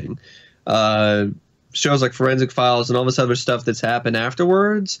of thing. Shows like Forensic Files and all this other stuff that's happened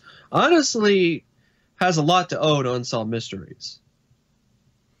afterwards, honestly, has a lot to owe to Unsolved Mysteries.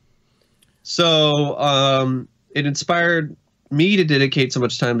 So it inspired me to dedicate so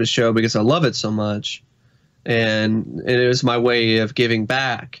much time to the show because I love it so much. And it was my way of giving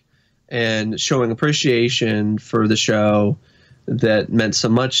back and showing appreciation for the show that meant so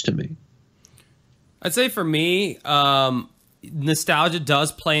much to me. I'd say for me, nostalgia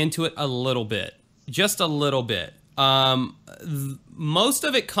does play into it a little bit. Just a little bit. Most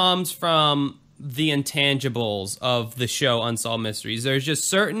of it comes from the intangibles of the show Unsolved Mysteries. There's just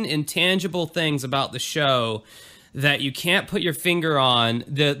certain intangible things about the show that you can't put your finger on.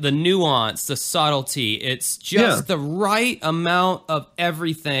 The nuance, the subtlety. It's just the right amount of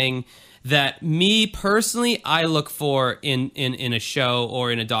everything that me personally I look for in a show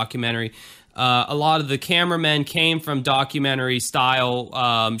or in a documentary. A lot of the cameramen came from documentary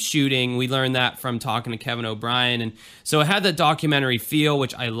style shooting. We learned that from talking to Kevin O'Brien. And so it had that documentary feel,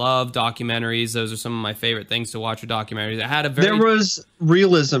 which I love documentaries. Those are some of my favorite things to watch with documentaries. It had a very... There was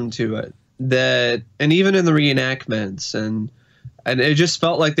realism to it, and even in the reenactments, and it just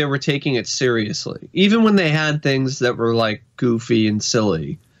felt like they were taking it seriously. Even when they had things that were like goofy and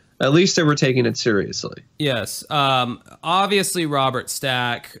silly, at least they were taking it seriously. Yes. Obviously, Robert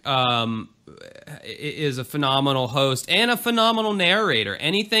Stack is a phenomenal host and a phenomenal narrator.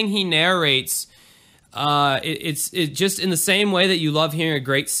 Anything he narrates, it's just in the same way that you love hearing a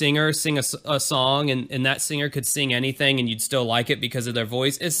great singer sing a song, and that singer could sing anything and you'd still like it because of their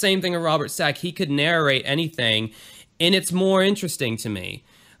voice. It's the same thing with Robert Stack. He could narrate anything, and it's more interesting to me.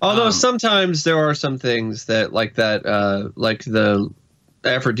 Although sometimes there are some things that, like the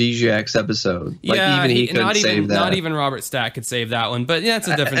Aphrodisiacs episode. Like even he couldn't save that. Not even Robert Stack could save that one, but yeah, it's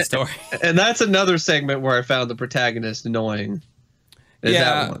a different story. And that's another segment where I found the protagonist annoying.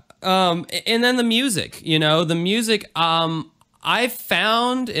 That one. And then the music, the music, I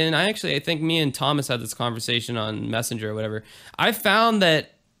found, and I think me and Thomas had this conversation on Messenger or whatever. I found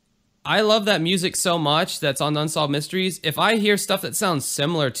that I love that music so much that's on Unsolved Mysteries. If I hear stuff that sounds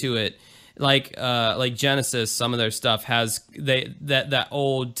similar to it, like Genesis, some of their stuff has that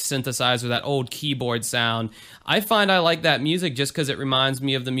old synthesizer, that old keyboard sound. I find I like that music just because it reminds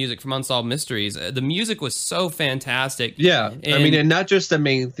me of the music from Unsolved Mysteries. The music was so fantastic. Yeah, and not just the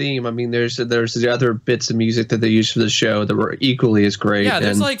main theme. I mean, there's the other bits of music that they used for the show that were equally as great. Yeah,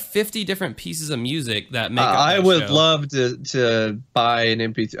 there's like 50 different pieces of music that make up I would show. love to buy an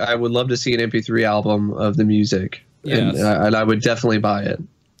MP3. I would love to see an MP3 album of the music. Yes. And I would definitely buy it.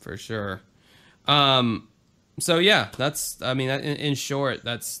 For sure. So yeah, in short,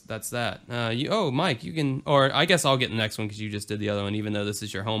 that's that. Mike, you can, or I guess I'll get the next one because you just did the other one, even though this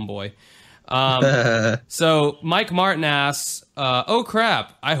is your homeboy. So Mike Martin asks, oh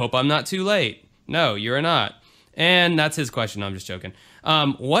crap, I hope I'm not too late. No, you're not. And that's his question. I'm just joking.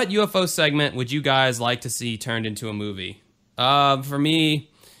 What UFO segment would you guys like to see turned into a movie? For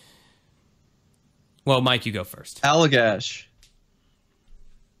me, well, Mike, you go first. Allagash.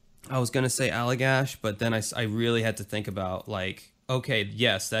 I was going to say Allagash, but then I really had to think about, like, okay,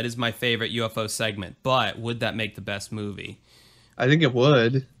 yes, that is my favorite UFO segment, but would that make the best movie? I think it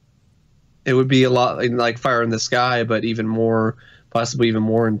would. It would be a lot like Fire in the Sky, but possibly even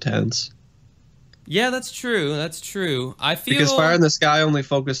more intense. Yeah, that's true. That's true. I feel... Because Fire in the Sky only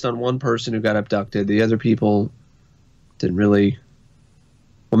focused on one person who got abducted. The other people didn't really...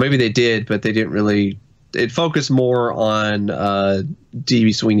 Well, maybe they did, but they didn't really... It focused more on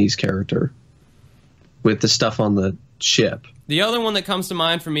D.B. Sweeney's character with the stuff on the ship. The other one that comes to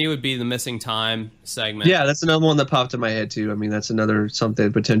mind for me would be the Missing Time segment. Yeah, that's another one that popped in my head, too. I mean, that's another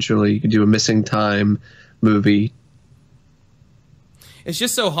something potentially you could do a Missing Time movie. It's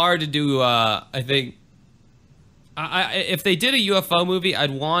just so hard to do, I think... if they did a UFO movie,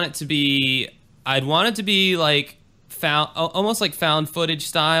 I'd want it to be like almost like found footage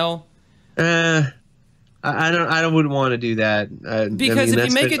style. I wouldn't want to do that. Because if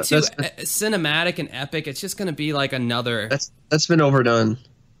you make it too cinematic and epic, it's just going to be like another... That's been overdone.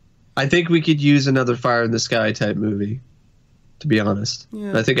 I think we could use another Fire in the Sky type movie, to be honest.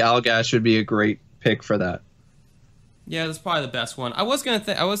 Yeah. I think Allagash would be a great pick for that. Yeah, that's probably the best one. I was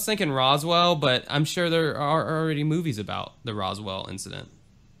thinking Roswell, but I'm sure there are already movies about the Roswell incident.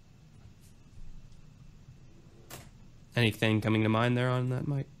 Anything coming to mind there on that,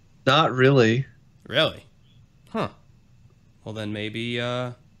 Mike? Not really. Really? Huh. Well, then maybe...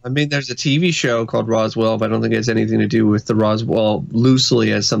 I mean, there's a TV show called Roswell, but I don't think it has anything to do with the Roswell. Loosely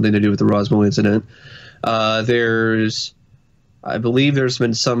has something to do with the Roswell incident. I believe there's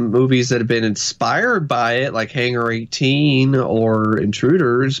been some movies that have been inspired by it, like Hangar 18 or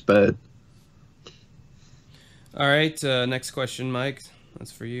Intruders, but... All right, next question, Mike.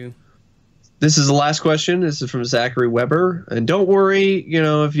 That's for you. This is the last question. This is from Zachary Weber. And don't worry,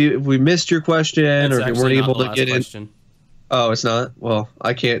 if we missed your question That's or if you weren't able to get question. in. Oh, it's not? Well,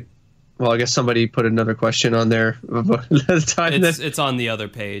 I can't. Well, I guess somebody put another question on there. It's on the other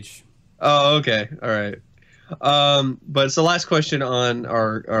page. Oh, okay. All right. But it's the last question on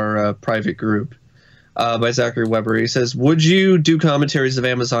our private group by Zachary Weber. He says, would you do commentaries of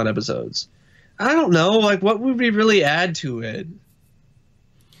Amazon episodes? I don't know. Like, what would we really add to it?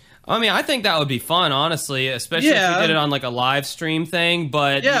 I mean, I think that would be fun, honestly, especially if we did it on like a live stream thing.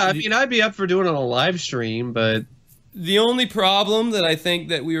 But yeah, I mean, I'd be up for doing it on a live stream, but the only problem that I think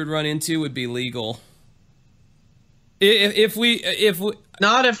that we would run into would be legal. If we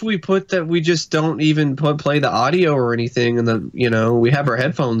not if we put that we just don't even play the audio or anything, and we have our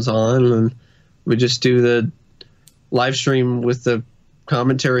headphones on and we just do the live stream with the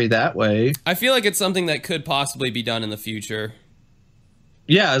commentary that way. I feel like it's something that could possibly be done in the future.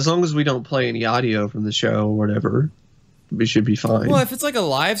 Yeah, as long as we don't play any audio from the show or whatever, we should be fine. Well, if it's like a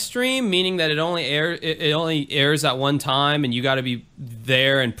live stream, meaning that it only airs at one time, and you got to be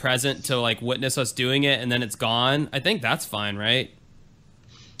there and present to like witness us doing it, and then it's gone. I think that's fine, right?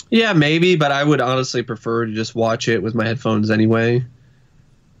 Yeah, maybe, but I would honestly prefer to just watch it with my headphones anyway.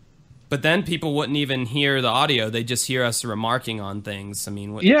 But then people wouldn't even hear the audio; they just hear us remarking on things. I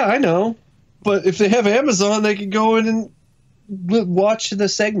mean, yeah, I know, but if they have Amazon, they can go in and watch the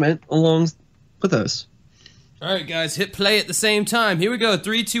segment along with us. All right, guys, hit play at the same time. Here we go.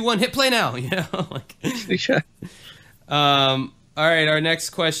 3, 2, 1, hit play now. All right, our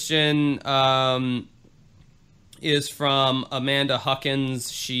next question is from Amanda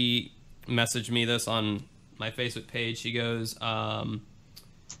Huckins. She messaged me this on my Facebook page. She goes,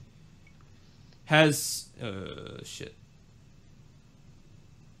 Has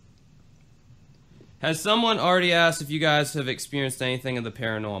someone already asked if you guys have experienced anything of the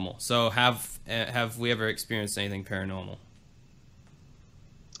paranormal? So have we ever experienced anything paranormal?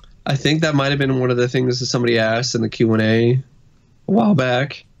 I think that might have been one of the things that somebody asked in the Q&A a while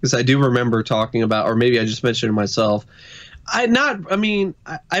back, because I do remember talking about, or maybe I just mentioned it myself. I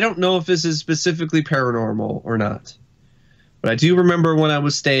don't know if this is specifically paranormal or not, but I do remember when I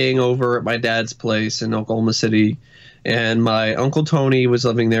was staying over at my dad's place in Oklahoma City, and my Uncle Tony was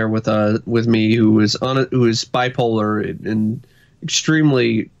living there with me, who is bipolar and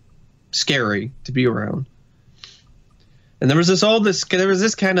extremely scary to be around. And there was this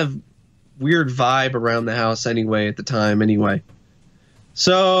kind of weird vibe around the house anyway at the time anyway.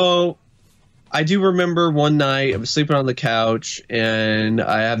 So I do remember one night I was sleeping on the couch and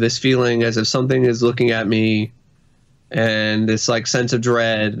I have this feeling as if something is looking at me, and this like sense of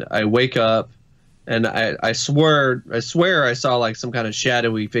dread. I wake up. And I swear I saw like some kind of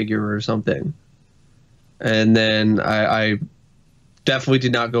shadowy figure or something. And then I definitely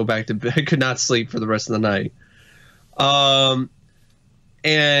did not go back to bed. I could not sleep for the rest of the night.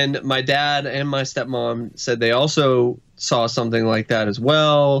 And my dad and my stepmom said they also saw something like that as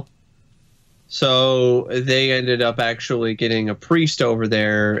well. So they ended up actually getting a priest over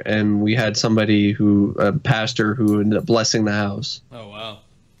there, and we had a pastor who ended up blessing the house. Oh, wow.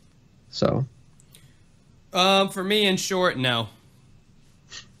 So... for me, in short, no.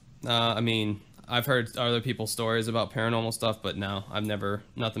 I mean, I've heard other people's stories about paranormal stuff, but no,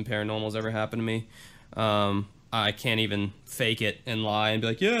 nothing paranormal's ever happened to me. I can't even fake it and lie and be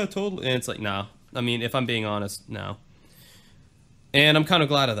like, yeah, totally. And it's like, no. I mean, if I'm being honest, no. And I'm kind of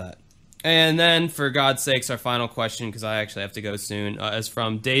glad of that. And then, for God's sakes, our final question, because I actually have to go soon, is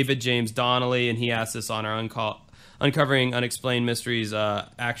from David James Donnelly, and he asked this on our Uncovering Unexplained Mysteries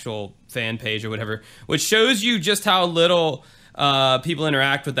actual fan page or whatever, which shows you just how little people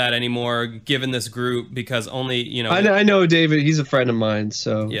interact with that anymore, given this group, because only, I know David. He's a friend of mine,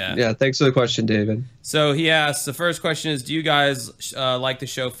 so yeah. Thanks for the question, David. So he asks, the first question is, do you guys like the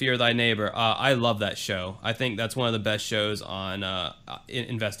show Fear Thy Neighbor? I love that show. I think that's one of the best shows on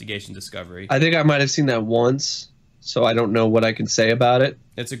Investigation Discovery. I think I might have seen that once, so I don't know what I can say about it.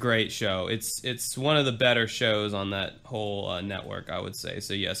 It's a great show. It's one of the better shows on that whole network, I would say.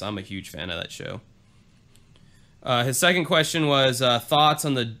 So yes, I'm a huge fan of that show. His second question was thoughts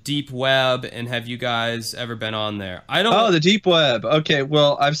on the deep web, and have you guys ever been on there? I don't. Oh, the deep web. Okay,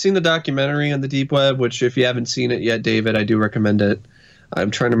 well, I've seen the documentary on the deep web, which if you haven't seen it yet, David, I do recommend it. I'm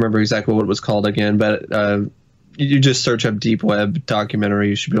trying to remember exactly what it was called again, but you just search up deep web documentary,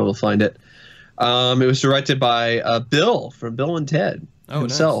 you should be able to find it. It was directed by Bill from Bill and Ted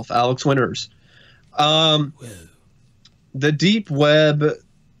himself, nice. Alex Winters. The deep web,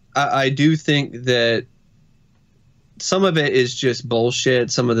 I do think that some of it is just bullshit.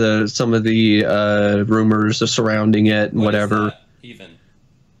 Some of the rumors surrounding it and whatever. Even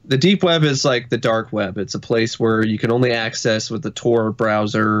the deep web is like the dark web. It's a place where you can only access with the Tor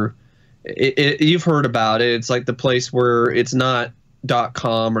browser. You've heard about it. It's like the place where it's not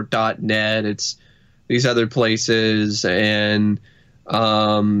 .com or .net. It's these other places, and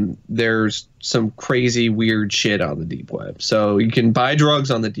there's some crazy weird shit on the deep web. So you can buy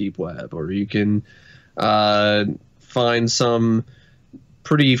drugs on the deep web, or you can find some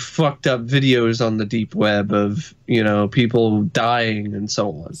pretty fucked up videos on the deep web of, you know, people dying and so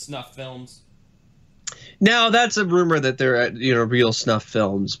on. Snuff films. Now that's a rumor that they're, you know, real snuff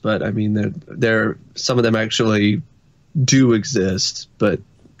films, but I mean, they're some of them actually do exist, but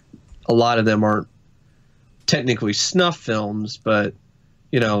a lot of them aren't technically snuff films, but,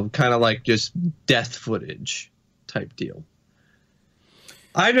 you know, kind of like just death footage type deal.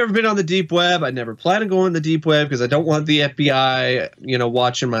 I've never been on the deep web. I never plan to go on the deep web because I don't want the FBI, you know,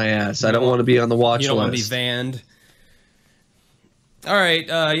 watching my ass. I don't want to be on the watch list. You don't want to be banned. All right.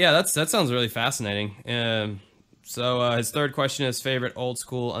 Yeah, that sounds really fascinating. So his third question is favorite old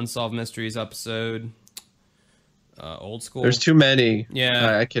school Unsolved Mysteries episode. Old school. There's too many.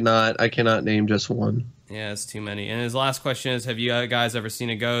 Yeah. I cannot name just one. Yeah, it's too many. And his last question is, have you guys ever seen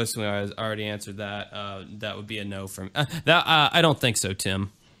a ghost? We already answered that. That would be a no from that. I don't think so,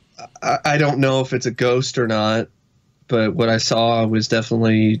 Tim. I don't know if it's a ghost or not, but what I saw was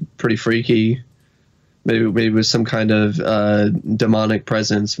definitely pretty freaky. Maybe it was some kind of demonic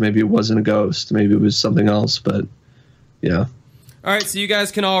presence. Maybe it wasn't a ghost. Maybe it was something else. But yeah. All right, so you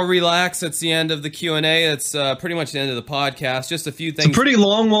guys can all relax. That's the end of the Q&A. That's pretty much the end of the podcast. Just a few things. It's a pretty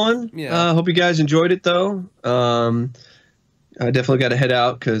long one. Yeah. Hope you guys enjoyed it, though. I definitely got to head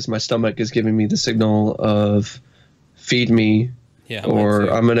out because my stomach is giving me the signal of feed me,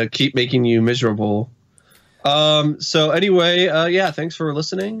 or I'm going to keep making you miserable. So anyway, yeah, thanks for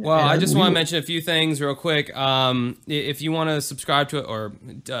listening. Well, I just want to mention a few things real quick. If you want to subscribe to it or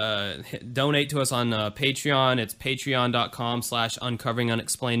donate to us on Patreon, it's patreon.com/uncovering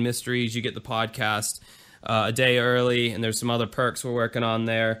unexplained mysteries. You get the podcast a day early, and there's some other perks we're working on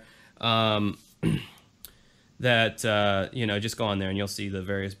there. That you know, just go on there and you'll see the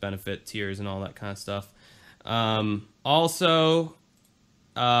various benefit tiers and all that kind of stuff. Also,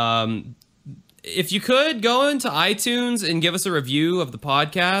 if you could go into iTunes and give us a review of the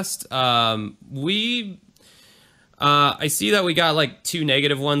podcast. I see that we got like 2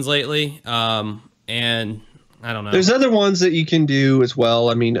 negative ones lately, and I don't know. There's other ones that you can do as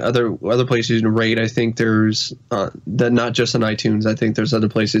well. I mean, other places you can rate. I think there's that not just on iTunes. I think there's other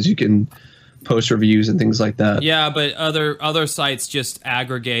places you can post reviews and things like that. Yeah, but other sites just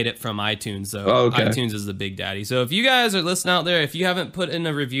aggregate it from iTunes, though. Oh, okay. iTunes is the big daddy. So if you guys are listening out there, if you haven't put in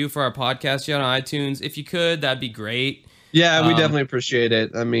a review for our podcast yet on iTunes, if you could, that'd be great. Yeah, we definitely appreciate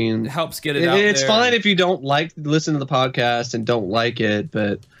it. I mean, it helps get it out there. It's fine if you don't listen to the podcast and don't like it,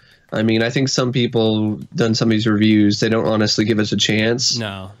 but I mean, I think some people done some of these reviews, they don't honestly give us a chance.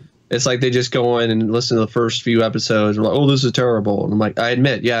 No. It's like they just go in and listen to the first few episodes and like, oh, this is terrible. And I'm like, I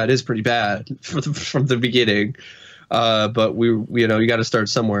admit, yeah, it is pretty bad from the beginning. But you got to start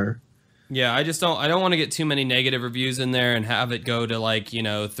somewhere. Yeah, I don't want to get too many negative reviews in there and have it go to like,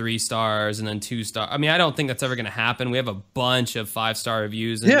 3 stars and then 2 stars. I mean, I don't think that's ever going to happen. We have a bunch of 5-star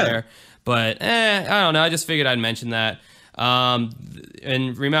reviews in there, but I don't know. I just figured I'd mention that.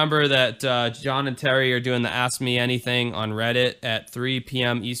 And remember that John and Terry are doing the Ask Me Anything on Reddit at 3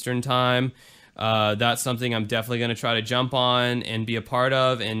 p.m. Eastern time. That's something I'm definitely going to try to jump on and be a part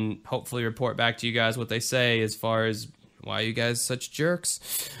of, and hopefully report back to you guys what they say as far as why are you guys such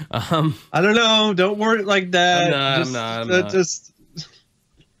jerks. I don't know. Don't word it like that. I'm not.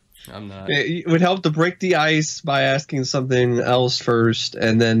 It would help to break the ice by asking something else first,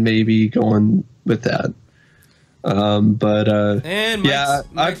 and then maybe going with that. And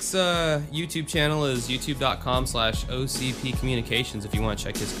Mike's YouTube channel is youtube.com/OCP Communications if you want to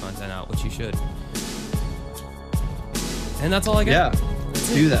check his content out, which you should. And that's all I got. Yeah,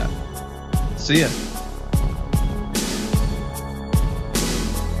 do that. See ya.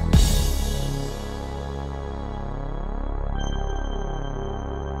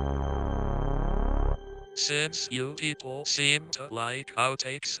 Since you people seem to like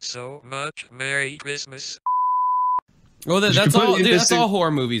outtakes so much, Merry Christmas. Well, You that's put all. in Dude, this that's thing- all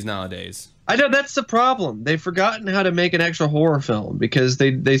horror movies nowadays. I know that's the problem. They've forgotten how to make an actual horror film because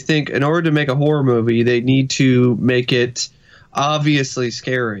they think in order to make a horror movie, they need to make it obviously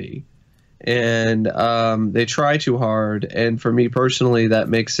scary. And they try too hard. And for me personally, that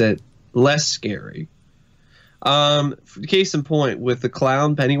makes it less scary. Case in point, with the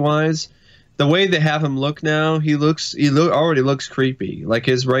clown Pennywise, the way they have him look now, he already looks creepy. Like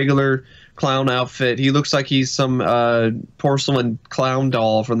his regular clown outfit, he looks like he's some porcelain clown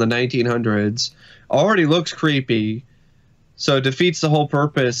doll from the 1900s. Already looks creepy, so it defeats the whole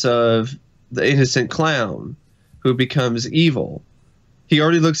purpose of the innocent clown who becomes evil. He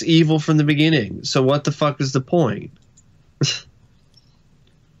already looks evil from the beginning, so what the fuck is the point?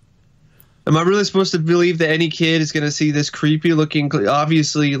 Am I really supposed to believe that any kid is going to see this creepy looking,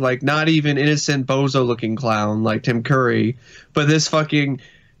 obviously, like, not even innocent bozo looking clown like Tim Curry, but this fucking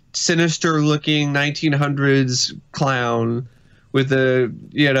sinister looking 1900s clown with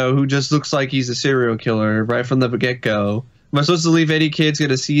who just looks like he's a serial killer right from the get-go? Am I supposed to believe any kid's going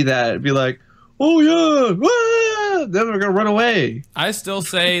to see that and be like, oh yeah, ah! Then they're going to run away? I still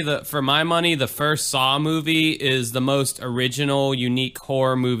say that for my money, the first Saw movie is the most original, unique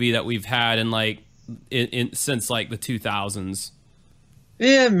horror movie that we've had since like the 2000s.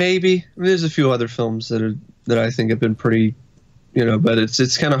 Yeah, maybe. I mean, there's a few other films that I think have been pretty, but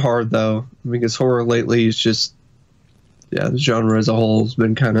it's kind of hard though, because horror lately is just, the genre as a whole has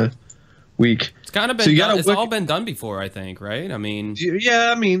been kind of weak. It's kind of been it's all been done before, I think, right? I mean,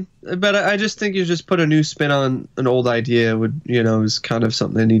 but I just think you just put a new spin on an old idea is kind of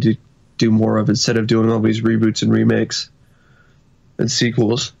something they need to do more of instead of doing all these reboots and remakes and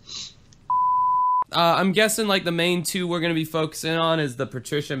sequels. I'm guessing like the main two we're going to be focusing on is the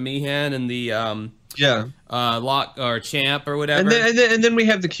Patricia Meehan and the Lock or Champ or whatever, and then we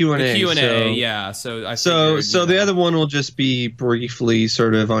have the Q&A. The Q&A, so, yeah. So the other one will just be briefly,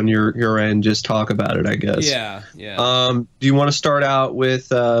 sort of on your end, just talk about it, I guess. Yeah. Do you want to start out with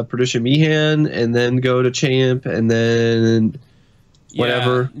Patricia Meehan and then go to Champ and then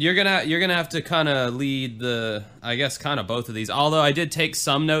whatever? Yeah, you're gonna have to kind of lead kind of both of these. Although I did take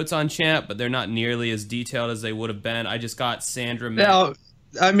some notes on Champ, but they're not nearly as detailed as they would have been. I just got Sandra. Now,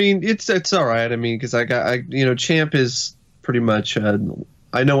 I mean, it's all right. I mean, because Champ is pretty much.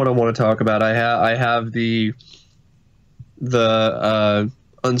 I know what I want to talk about. I have the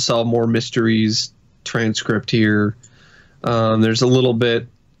Unsolved More Mysteries transcript here. There's a little bit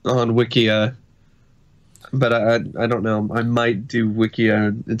on Wikia, but I don't know. I might do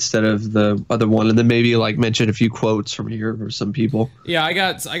Wikia instead of the other one, and then maybe like mention a few quotes from here for some people. Yeah, I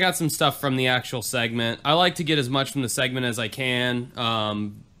got some stuff from the actual segment. I like to get as much from the segment as I can,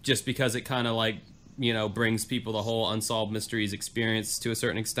 just because it kind of like brings people the whole Unsolved Mysteries experience to a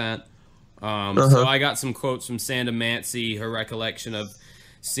certain extent. So I got some quotes from Sanda Mancy, her recollection of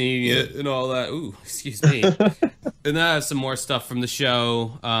seeing it and all that. Ooh, excuse me. And I have some more stuff from the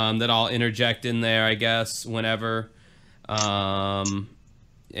show that I'll interject in there, I guess, whenever. And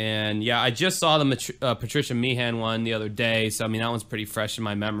yeah, I just saw the Patricia Meehan one the other day, so I mean that one's pretty fresh in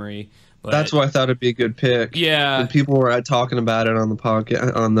my memory. But that's why I thought it'd be a good pick. Yeah, and people were talking about it on the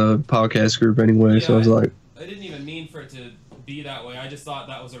podcast group anyway. So I was like, I didn't even mean for it to be that way. I just thought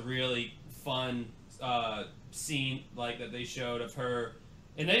that was a really fun scene, like that they showed of her,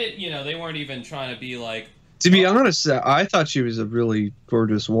 and they weren't even trying to be like. To be honest, I thought she was a really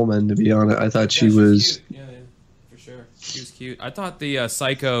gorgeous woman. To be honest, I thought she was. Cute. Yeah, for sure. She was cute. I thought the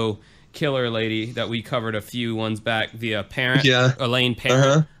psycho killer lady that we covered a few ones back, the Parent, Elaine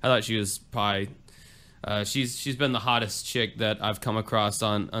Parent. I thought she was probably. She's been the hottest chick that I've come across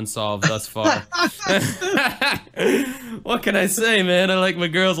on Unsolved thus far. What can I say, man? I like my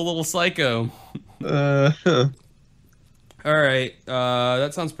girls a little psycho. All right,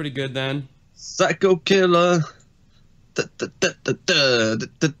 that sounds pretty good then. Psycho killer. Run,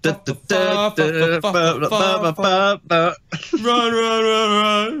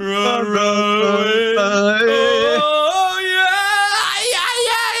 Oh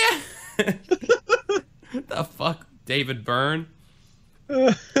yeah. The fuck, David Byrne?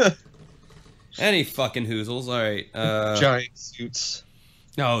 Any fucking hoozles. All right. Giant suits.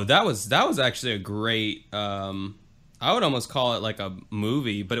 No, that was actually a great. I would almost call it like a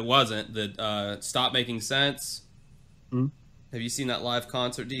movie, but it wasn't. The Stop Making Sense. Hmm? Have you seen that live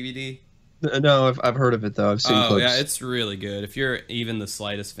concert DVD? No, I've heard of it though. I've seen clips. Yeah, it's really good. If you're even the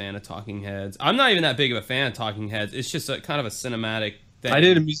slightest fan of Talking Heads, I'm not even that big of a fan of Talking Heads. It's just kind of a cinematic I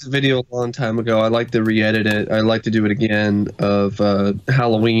did a music video a long time ago. I like to re-edit it. I like to do it again of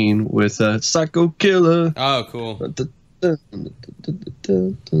Halloween with Psycho Killer. Oh, cool.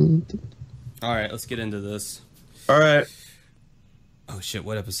 All right, let's get into this. All right. Oh shit!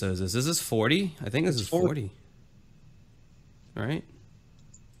 What episode is this? Is this 40? I think this is 40. All right.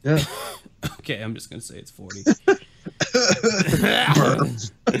 Yeah. Okay, I'm just gonna say it's 40.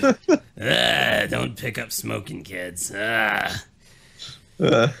 Don't pick up smoking, kids. I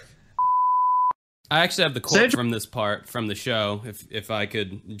actually have the quote from this part from the show. If I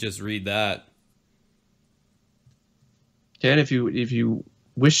could just read that. Can if you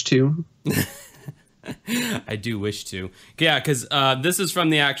wish to. I do wish to. Yeah, because this is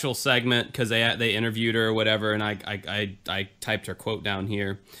from the actual segment because they interviewed her or whatever, and I typed her quote down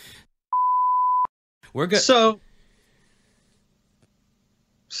here. We're good. So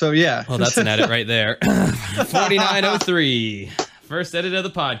yeah. Well, that's an edit right there. 4903. First edit of the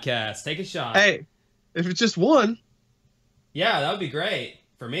podcast. Take a shot. Hey, if it's just one. Yeah, that would be great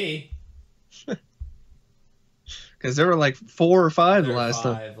for me. Because there were like 4 or 5 There were last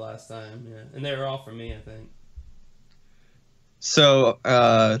time. 5 last time, yeah. And they were all for me, I think. So,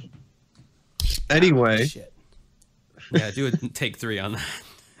 anyway. Oh, shit. Yeah, do a take 3 on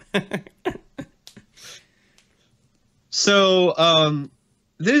that. So,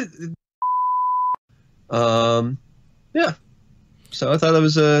 yeah. So I thought that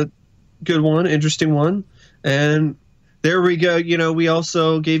was a good one, interesting one. And there we go. You know, we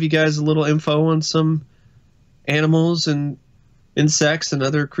also gave you guys a little info on some animals and insects and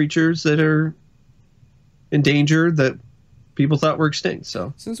other creatures that are endangered that people thought were extinct.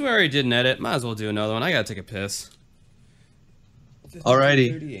 So since we already did an edit, might as well do another one. I gotta take a piss.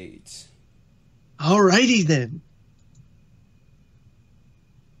 Alrighty. 38. Alrighty then.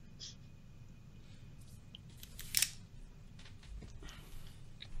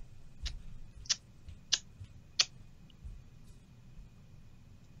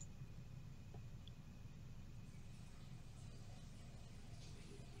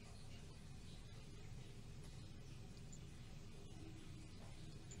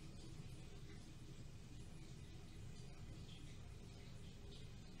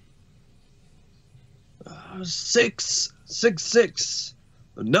 Six, six, six,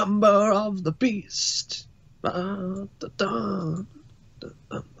 the number of the beast. When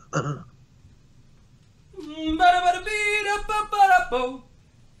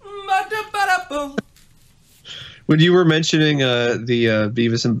you were mentioning the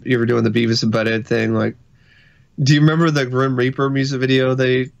Beavis and you were doing the Beavis and Butthead thing, like, do you remember the Grim Reaper music video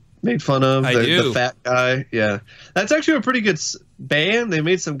they made fun of? I do. The fat guy. Yeah, that's actually a pretty good band. They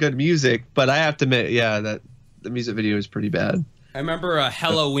made some good music, but I have to admit, yeah, that the music video is pretty bad. I remember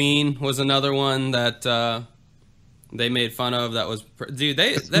Halloween was another one that they made fun of. That was dude.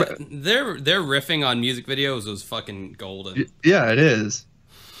 Their riffing on music videos was fucking golden. Yeah, it is.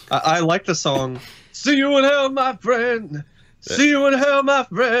 I like the song. See you in hell, my friend. See you in hell, my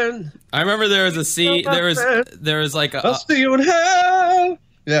friend. I remember there was a scene. There was like I'll see you in hell.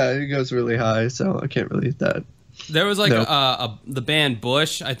 Yeah, it goes really high, so I can't really hit that. There was like the band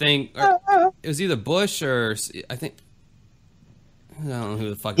Bush, I think. It was either Bush or I think I don't know who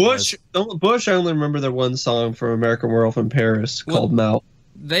the fuck Bush. it was. Bush. I only remember their one song from American Werewolf in Paris called "Mouth."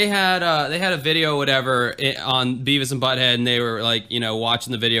 They had a video, whatever, on Beavis and Butthead, and they were like, you know,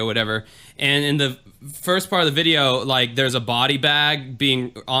 watching the video, whatever. And in the first part of the video, like, there's a body bag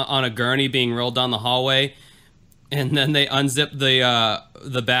being on a gurney being rolled down the hallway. And then they unzip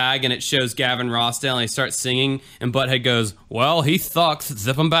the bag, and it shows Gavin Rossdale, and he starts singing, and Butthead goes, "Well, he thucked,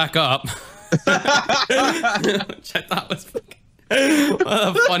 zip him back up." Which I thought was one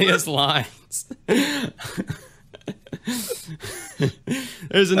of the funniest lines.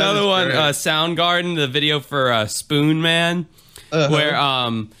 There's another one, Soundgarden, the video for Spoon Man, where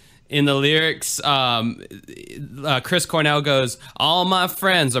in the lyrics, Chris Cornell goes, "All my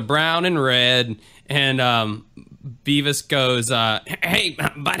friends are brown and red," and Beavis goes, "Hey,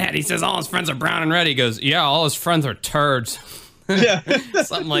 Butthead," he says, "all his friends are brown and red." He goes, "Yeah, all his friends are turds." Yeah.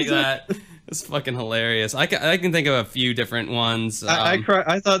 Something like that. It's fucking hilarious. I can think of a few different ones. I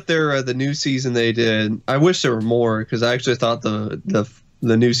thought the new season they did. I wish there were more, because I actually thought the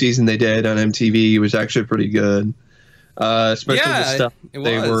new season they did on MTV was actually pretty good. Especially the stuff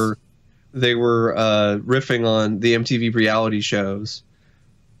they were riffing on the MTV reality shows.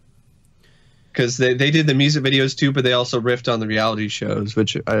 Because they did the music videos too, but they also riffed on the reality shows,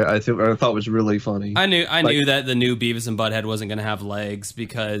 which I thought was really funny. I knew that the new Beavis and Butthead wasn't going to have legs,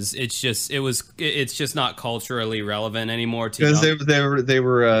 because it's just not culturally relevant anymore. Because they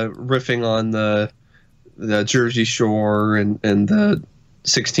were riffing on the Jersey Shore and the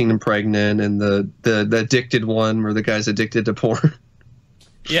 16 and pregnant, and the addicted one where the guy's addicted to porn.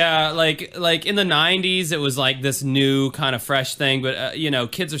 Yeah, like in the 90s, it was like this new kind of fresh thing, but you know,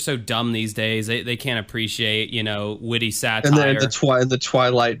 kids are so dumb these days. They can't appreciate, you know, witty satire. And then the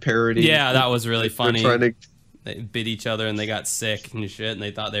Twilight parody. Yeah, that was really funny. To... They bit each other and they got sick and shit, and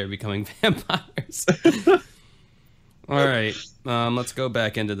they thought they were becoming vampires. All right, let's go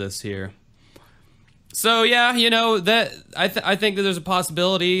back into this here. So yeah, you know, that I think that there's a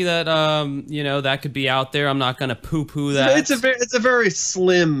possibility that you know, that could be out there. I'm not going to poo-poo that. It's a very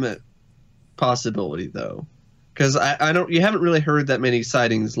slim possibility though, because you haven't really heard that many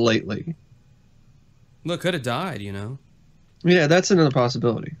sightings lately. Look, could have died, you know. Yeah, that's another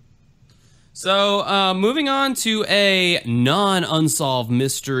possibility. So moving on to a non-unsolved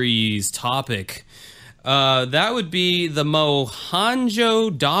mysteries topic. That would be the Mohenjo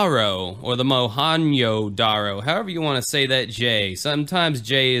Daro, or the Mohenjo Daro, however you want to say that J. Sometimes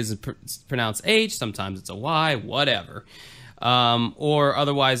J is pronounced H, sometimes it's a Y, whatever. Or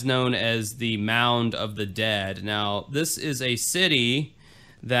otherwise known as the Mound of the Dead. Now, this is a city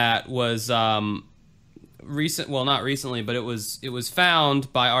that was not recently, but it was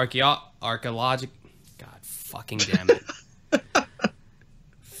found by archaeologic. God fucking damn it.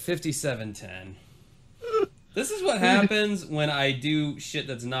 5710. This is what happens when I do shit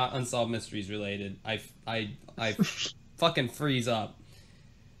that's not Unsolved Mysteries related. I fucking freeze up.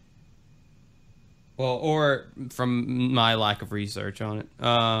 Well, or from my lack of research on it.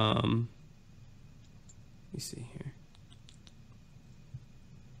 Let me see here.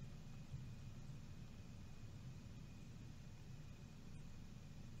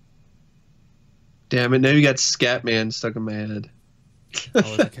 Damn it, now you got Scatman stuck in my head. Oh,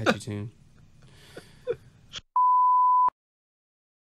 it's a catchy tune.